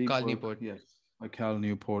work. *Deep Carl Work*, Newport. yes, by Cal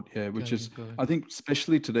Newport. Yeah, which Carl is, Newport. I think,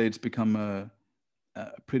 especially today, it's become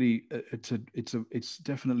pretty. It's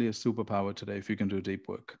definitely a superpower today if you can do deep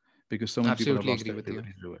work, because so many people have Absolutely lost agree their with you.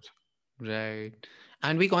 ability to do it. Right.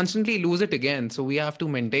 And we constantly lose it again. So we have to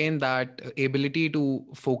maintain that ability to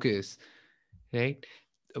focus. Right.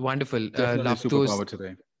 Wonderful. Definitely a superpower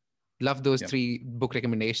today. Love those Yeah. three book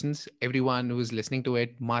recommendations. Everyone who's listening to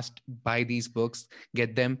it must buy these books,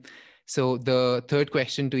 get them. So the third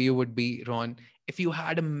question to you would be, Ron, if you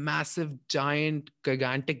had a massive, giant,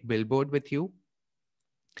 gigantic billboard with you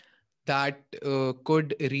that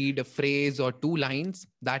could read a phrase or two lines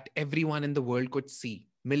that everyone in the world could see,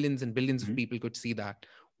 millions and billions of Mhm. people could see that,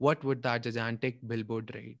 what would that gigantic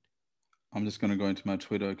billboard read? I'm just going to go into my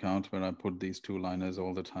Twitter account where I put these two liners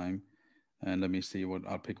all the time, and let me see what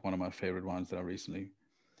I'll pick one of my favorite ones that I recently.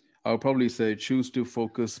 I'll probably say, choose to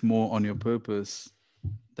focus more on your purpose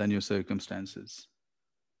than your circumstances.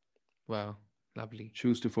 Wow, lovely.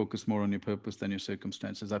 Choose to focus more on your purpose than your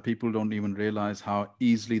circumstances. That people don't even realize how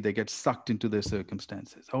easily they get sucked into their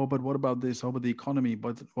circumstances. Oh, but what about this? How about the economy?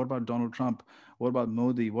 But what about Donald Trump? What about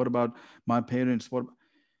Modi? What about my parents? What?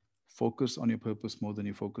 Focus on your purpose more than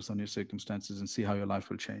you focus on your circumstances, and see how your life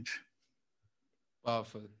will change.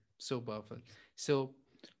 Powerful. So powerful. So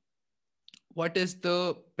what is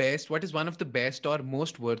one of the best or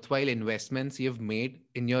most worthwhile investments you've made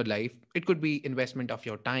in your life? It could be investment of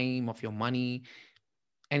your time, of your money,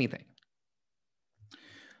 anything.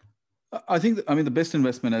 I think, I mean, the best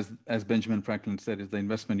investment, as Benjamin Franklin said, is the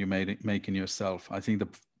investment you make in yourself. I think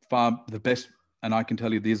the best, and I can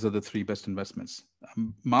tell you these are the three best investments: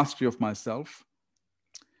 mastery of myself,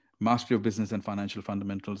 mastery of business and financial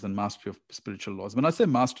fundamentals, and mastery of spiritual laws. When I say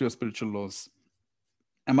mastery of spiritual laws,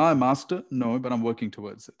 am I a master? No, but I'm working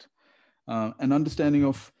towards it. An understanding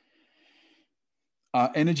of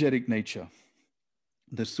our energetic nature,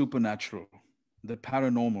 the supernatural, the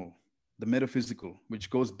paranormal, the metaphysical, which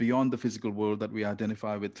goes beyond the physical world that we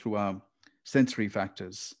identify with through our sensory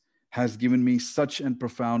factors, has given me such a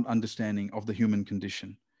profound understanding of the human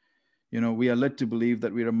condition. You know, we are led to believe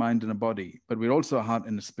that we're a mind and a body, but we're also a heart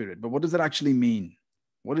and a spirit. But what does that actually mean?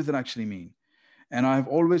 What does it actually mean? And I've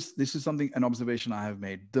always, this is something, an observation I have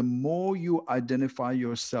made. The more you identify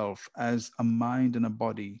yourself as a mind and a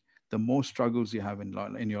body, the more struggles you have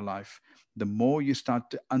in your life, the more you start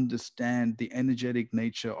to understand the energetic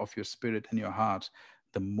nature of your spirit and your heart,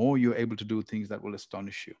 the more you're able to do things that will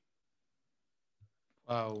astonish you.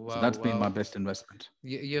 Wow, So wow, that's been my wow. best investment.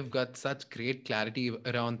 You've got such great clarity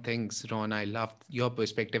around things, Ron. I love your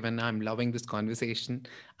perspective, and I'm loving this conversation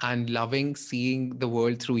and loving seeing the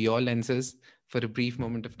world through your lenses for a brief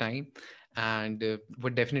moment of time. And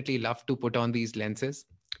would definitely love to put on these lenses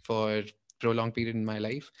for prolonged period in my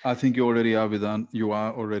life. I think you already are, Vidhan. You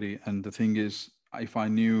are already. And the thing is, if I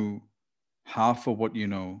knew half of what you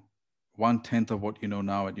know, 1/10 of what you know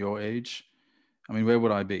now at your age, I mean, where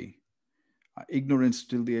would I be? Ignorance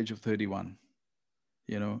till the age of 31,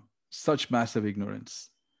 you know, such massive ignorance.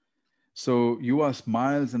 So you are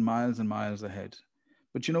miles and miles and miles ahead.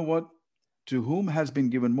 But you know what? To whom has been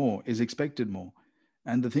given more is expected more.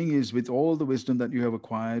 And the thing is, with all the wisdom that you have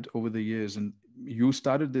acquired over the years, and you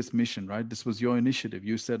started this mission, right? This was your initiative.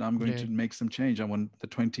 You said, I'm going to Right. make some change. I want the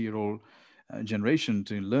 20-year-old generation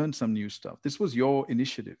to learn some new stuff. This was your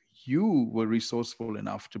initiative. You were resourceful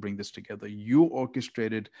enough to bring this together. You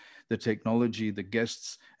orchestrated the technology, the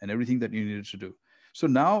guests, and everything that you needed to do. So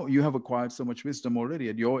now you have acquired so much wisdom already.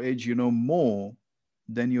 At your age, you know more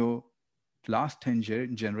than your last 10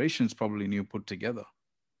 generations probably knew put together.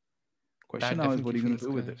 Question That now is, what definitely are you going to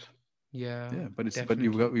feels do with good. it? Yeah, Yeah, but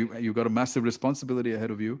definitely. you've got a massive responsibility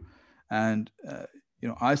ahead of you. And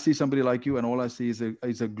I see somebody like you, and all I see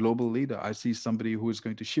is a global leader. I see somebody who is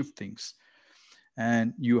going to shift things,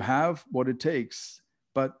 and you have what it takes.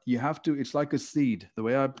 But you have to, it's like a seed. The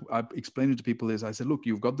way I explain it to people is, I said, look,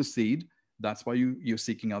 you've got the seed. That's why you're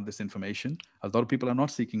seeking out this information. A lot of people are not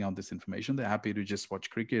seeking out this information. They're happy to just watch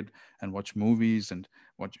cricket and watch movies and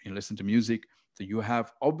listen to music. So you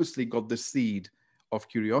have obviously got the seed of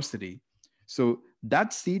curiosity. So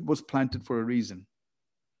that seed was planted for a reason.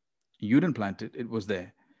 You didn't plant it, it was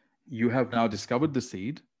there. You have now discovered the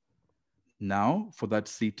seed. Now, for that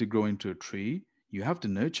seed to grow into a tree, you have to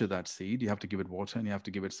nurture that seed, you have to give it water, and you have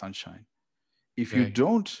to give it sunshine. If you Right.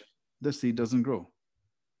 don't, the seed doesn't grow.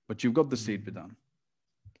 But you've got the seed Mhm. done.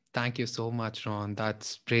 Thank you so much, Ron.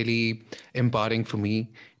 That's really empowering for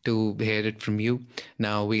me to hear it from you.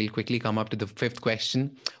 Now, we'll quickly come up to the fifth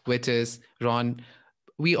question, which is, Ron,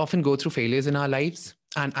 we often go through failures in our lives.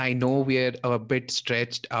 And I know we're a bit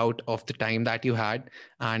stretched out of the time that you had.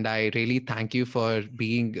 And I really thank you for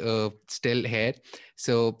being still here.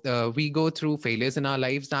 So, we go through failures in our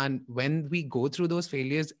lives. And when we go through those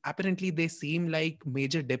failures, apparently they seem like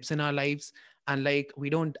major dips in our lives. And like we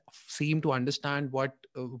don't seem to understand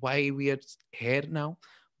why we are here now.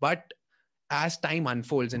 But as time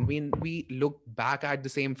unfolds and when we look back at the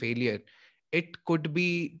same failure, it could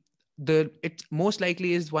be it most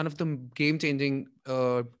likely is one of the game changing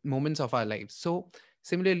moments of our lives. So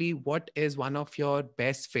similarly, what is one of your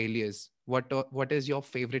best failures? What is your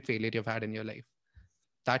favorite failure you've had in your life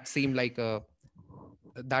that seemed like a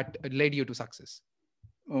that led you to success?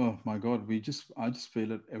 Oh my God, I just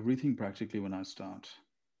fail at everything practically when I start.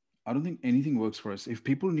 I don't think anything works for us. If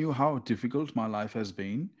people knew how difficult my life has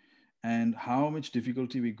been and how much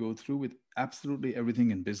difficulty we go through with absolutely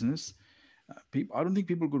everything in business, I don't think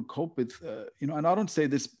people could cope with, and I don't say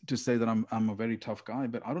this to say that I'm a very tough guy,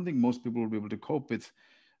 but I don't think most people will be able to cope with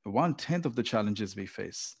 1/10 of the challenges we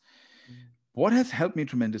face. Mm. What has helped me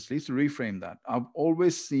tremendously is to reframe that. I've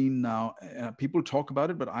always seen now, people talk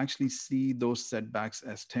about it, but I actually see those setbacks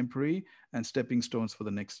as temporary and stepping stones for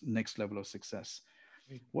the next level of success.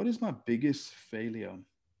 Right. What is my biggest failure?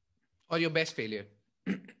 Or your best failure?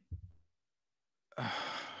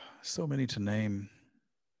 So many to name.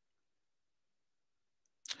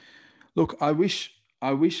 Look, I wish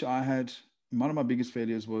I had. One of my biggest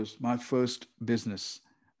failures was my first business,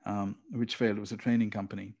 which failed. It was a training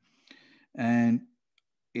company, and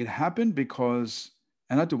it happened because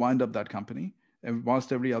and I had to wind up that company. And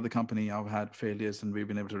whilst every other company I've had failures and we've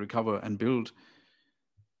been able to recover and build,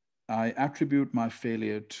 I attribute my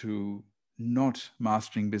failure to not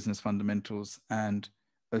mastering business fundamentals and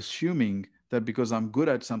assuming that because I'm good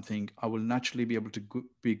at something, I will naturally be able to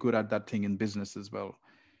be good at that thing in business as well.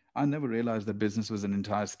 I never realized that business was an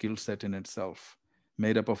entire skill set in itself,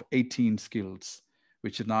 made up of 18 skills,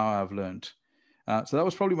 which now I've learned. So that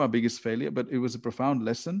was probably my biggest failure, but it was a profound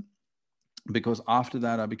lesson because after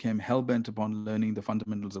that, I became hell bent upon learning the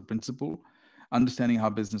fundamentals of principle, understanding how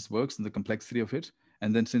business works and the complexity of it.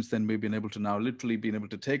 And then since then, we've been able to now literally being able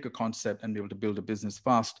to take a concept and be able to build a business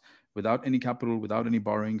fast without any capital, without any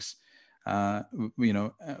borrowings, uh,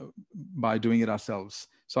 by doing it ourselves.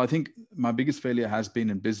 So I think my biggest failure has been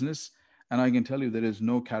in business. And I can tell you there is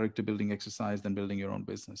no character building exercise than building your own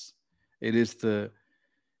business. It is and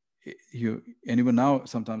even now,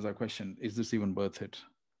 sometimes I question, is this even worth it?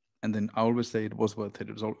 And then I always say it was worth it.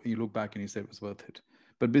 It was all, you look back and you say it was worth it.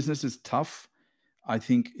 But business is tough. I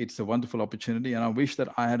think it's a wonderful opportunity, and I wish that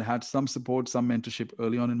I had had some support, some mentorship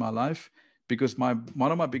early on in my life, because my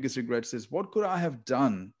one of my biggest regrets is what could I have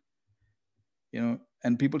done,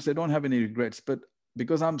 And people say don't have any regrets, but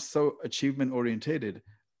because I'm so achievement orientated,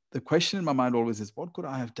 the question in my mind always is what could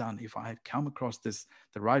I have done if I had come across the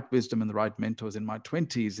right wisdom and the right mentors in my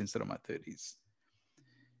 20s instead of my 30s.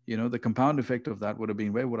 The compound effect of that would have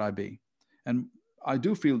been, where would I be? And I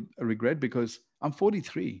do feel a regret because I'm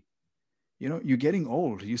 43. You're getting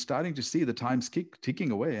old. You're starting to see the time's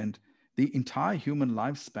ticking away. And the entire human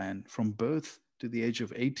lifespan from birth to the age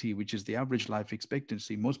of 80, which is the average life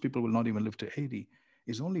expectancy, most people will not even live to 80,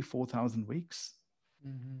 is only 4,000 weeks.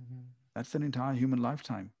 Mhm. That's an entire human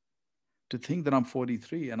lifetime. To think that I'm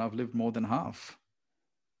 43 and I've lived more than half.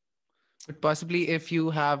 But possibly if you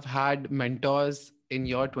have had mentors in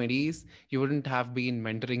your 20s, you wouldn't have been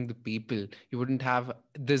mentoring the people. You wouldn't have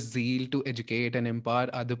the zeal to educate and empower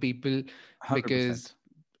other people, because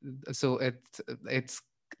 100%. so it's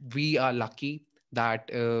we are lucky that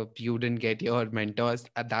you didn't get your mentors.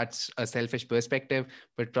 That's a selfish perspective,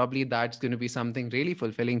 but probably that's going to be something really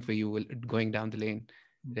fulfilling for you going down the lane,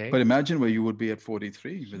 right? But imagine where you would be at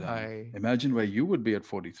 43, Vidhan. I Imagine where you would be at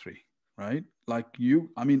 43, right? Like you,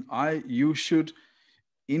 I mean, you should,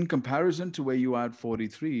 in comparison to where you are at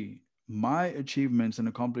 43, my achievements and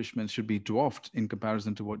accomplishments should be dwarfed in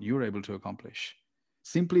comparison to what you're able to accomplish.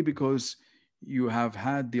 Simply because you have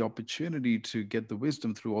had the opportunity to get the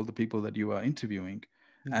wisdom through all the people that you are interviewing.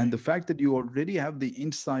 And the Right. fact that you already have the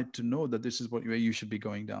insight to know that this is where you should be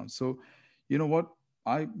going down. So, you know what?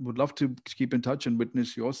 I would love to keep in touch and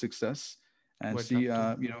witness your success and Would see,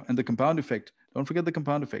 love to. and the compound effect. Don't forget the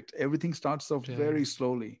compound effect. Everything starts off very Right.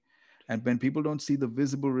 slowly, and when people don't see the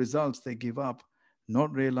visible results, they give up,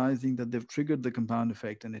 not realizing that they've triggered the compound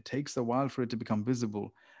effect. And it takes a while for it to become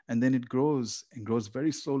visible. And then it grows and grows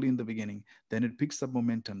very slowly in the beginning. Then it picks up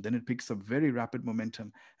momentum. Then it picks up very rapid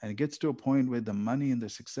momentum. And it gets to a point where the money and the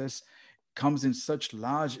success comes in such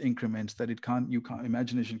large increments that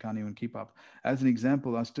imagination can't even keep up. As an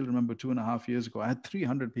example, I still remember 2.5 years ago, I had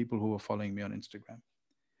 300 people who were following me on Instagram.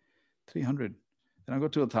 300. Then I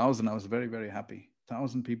got to 1,000. I was very, very happy.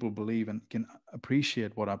 1,000 people believe and can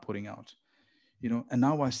appreciate what I'm putting out. And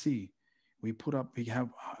now I see we have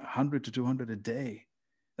 100 to 200 a day.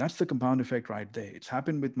 That's the compound effect right there. It's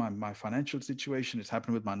happened with my financial situation. It's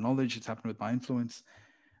happened with my knowledge. It's happened with my influence.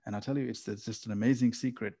 And I tell you, it's just an amazing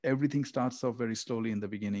secret. Everything starts off very slowly in the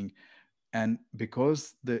beginning. And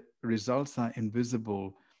because the results are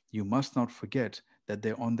invisible, you must not forget that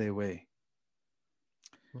they're on their way.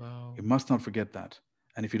 You Wow. must not forget that.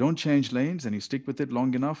 And if you don't change lanes and you stick with it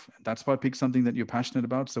long enough, that's why pick something that you're passionate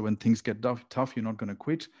about. So when things get tough, you're not going to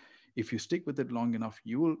quit. If you stick with it long enough,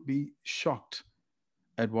 you will be shocked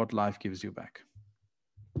at what life gives you back.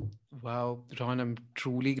 Wow, Ron, I'm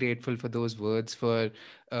truly grateful for those words, for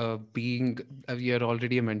being, you're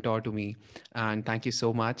already a mentor to me. And thank you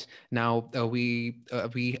so much. Now,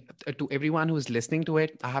 to everyone who's listening to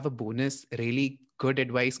it, I have a bonus, really good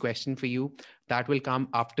advice question for you that will come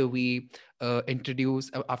after we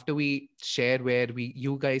after we share where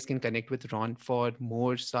you guys can connect with Ron for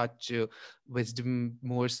more such wisdom,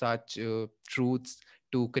 more such truths,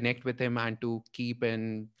 to connect with him and to keep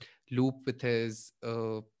in loop with his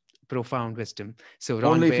profound wisdom. So,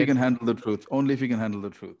 Ron, Only if you where can handle the truth. Only if you can handle the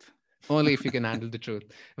truth. only if you can handle the truth,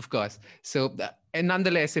 of course. So, and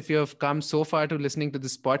nonetheless, if you have come so far to listening to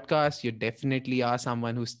this podcast, you definitely are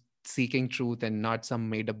someone who's seeking truth and not some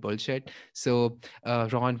made up bullshit. So,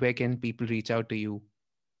 Ron, where can people reach out to you?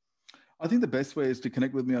 I think the best way is to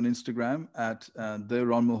connect with me on Instagram at the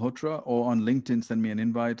Ron Malhotra, or on LinkedIn. Send me an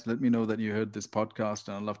invite. Let me know that you heard this podcast,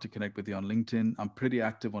 and I'd love to connect with you on LinkedIn. I'm pretty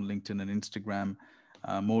active on LinkedIn and Instagram,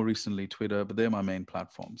 more recently Twitter, but they're my main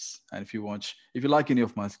platforms. And if you like any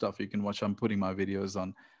of my stuff, you can watch. I'm putting my videos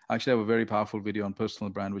on. I actually have a very powerful video on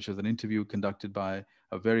personal brand, which is an interview conducted by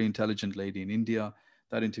a very intelligent lady in India.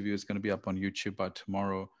 That interview is going to be up on YouTube by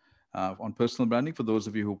tomorrow, on personal branding. For those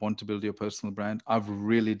of you who want to build your personal brand, I've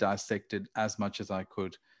really dissected as much as I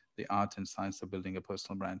could the art and science of building a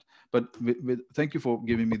personal brand. But thank you for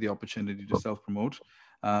giving me the opportunity to self promote.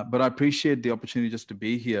 But I appreciate the opportunity just to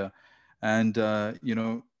be here. And,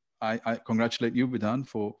 I congratulate you, Vidhan,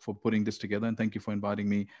 for putting this together. And thank you for inviting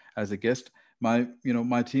me as a guest. My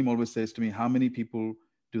team always says to me, how many people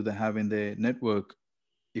do they have in their network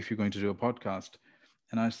if you're going to do a podcast?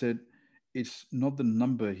 And I said, it's not the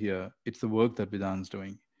number here, it's the work that Vidhan's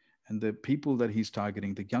doing. And the people that he's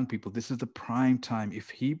targeting, the young people, this is the prime time. If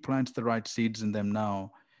he plants the right seeds in them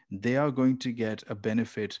now, they are going to get a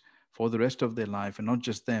benefit for the rest of their life, and not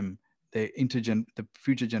just them, the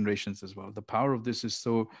future generations as well. The power of this is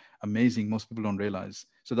so amazing. Most people don't realize.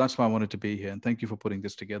 So that's why I wanted to be here. And thank you for putting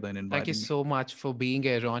this together and Thank you inviting me. so much for being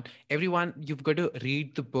here, Ron. Everyone, you've got to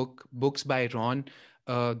read the books by Ron.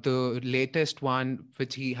 The latest one,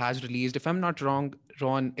 which he has released, if I'm not wrong,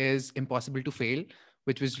 Ron, is Impossible to Fail,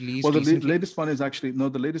 which was Well, released the recently. latest one is actually, no,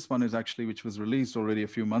 the latest one is actually, which was released already a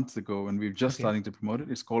few months ago, and we're just Okay. starting to promote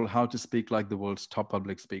it. It's called How to Speak Like the World's Top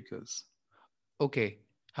Public Speakers. Okay.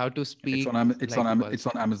 How to It's speak like the world. It's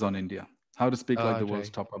on Amazon India. How to Speak Like the World's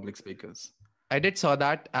Right. Top Public Speakers. I did saw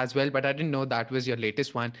that as well, but I didn't know that was your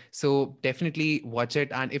latest one. So definitely watch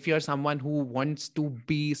it. And if you're someone who wants to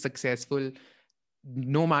be successful,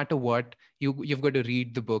 no matter what, you've got to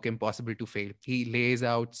read the book Impossible to Fail. He lays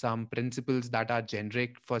out some principles that are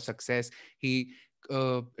generic for success. He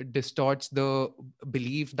uh, distorts the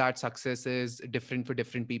belief that success is different for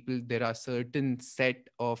different people. There are certain set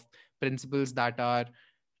of principles that are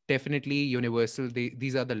definitely universal.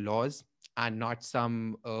 These are the laws and not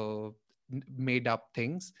some made up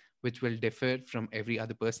things which will differ from every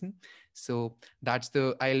other person. So that's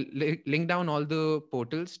the I'll link down all the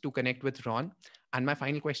portals to connect with Ron. And my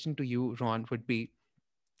final question to you, Ron, would be,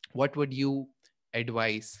 what would you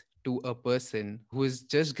advise to a person who is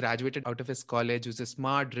just graduated out of his college, who's a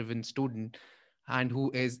smart driven student, and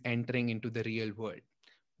who is entering into the real world?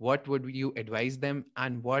 What would you advise them,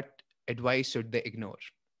 and what advice should they ignore?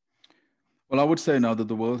 Well, I would say now that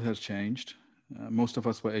the world has changed. Most of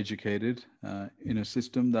us were educated in a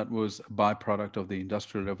system that was a byproduct of the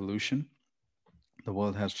Industrial Revolution. The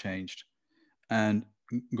world has changed. And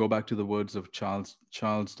go back to the words of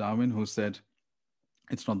Charles Darwin, who said,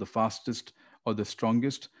 it's not the fastest or the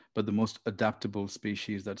strongest, but the most adaptable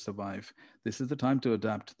species that survive. This is the time to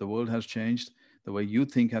adapt. The world has changed. The way you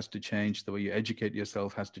think has to change. The way you educate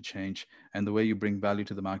yourself has to change. And the way you bring value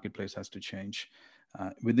to the marketplace has to change.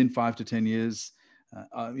 Within 5 to 10 years,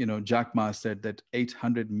 Jack Ma said that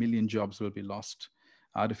 800 million jobs will be lost.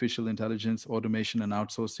 Artificial intelligence, automation, and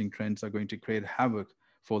outsourcing trends are going to create havoc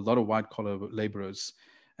for a lot of white collar laborers.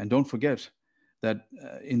 And don't forget that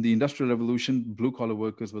in the Industrial Revolution, blue collar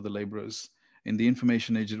workers were the laborers. In the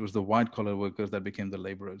information age, it was the white collar workers that became the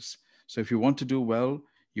laborers. So if you want to do well,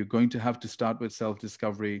 you're going to have to start with self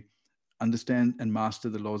discovery, understand and master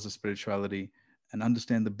the laws of spirituality, and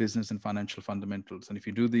understand the business and financial fundamentals. And if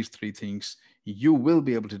you do these three things, you will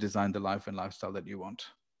be able to design the life and lifestyle that you want.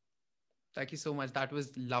 Thank you so much. That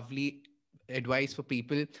was lovely advice for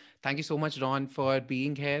people. Thank you so much, Ron, for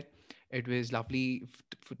being here. It was lovely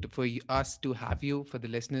for us to have you, for the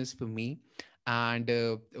listeners, for me. And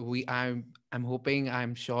I'm hoping,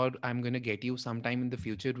 I'm sure I'm going to get you sometime in the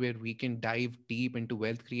future where we can dive deep into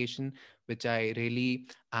wealth creation, which I really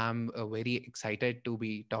am very excited to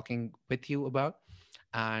be talking with you about.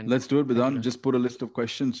 And Let's do it, thank you, Vedant. Ron. Just put a list of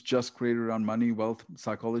questions just created around money, wealth,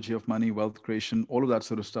 psychology of money, wealth creation, all of that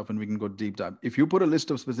sort of stuff, and we can go deep dive. If you put a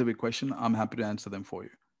list of specific questions, I'm happy to answer them for you.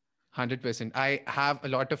 100%. I have a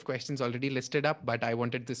lot of questions already listed up, but I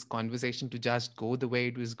wanted this conversation to just go the way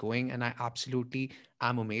it was going. And I absolutely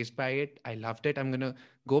am amazed by it. I loved it. I'm going to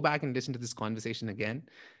go back and listen to this conversation again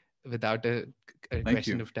without a Thank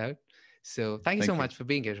question you. of doubt. So thank you so Thank you. much for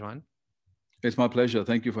being here, Ron. It's my pleasure.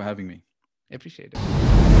 Thank you for having me. Appreciate it.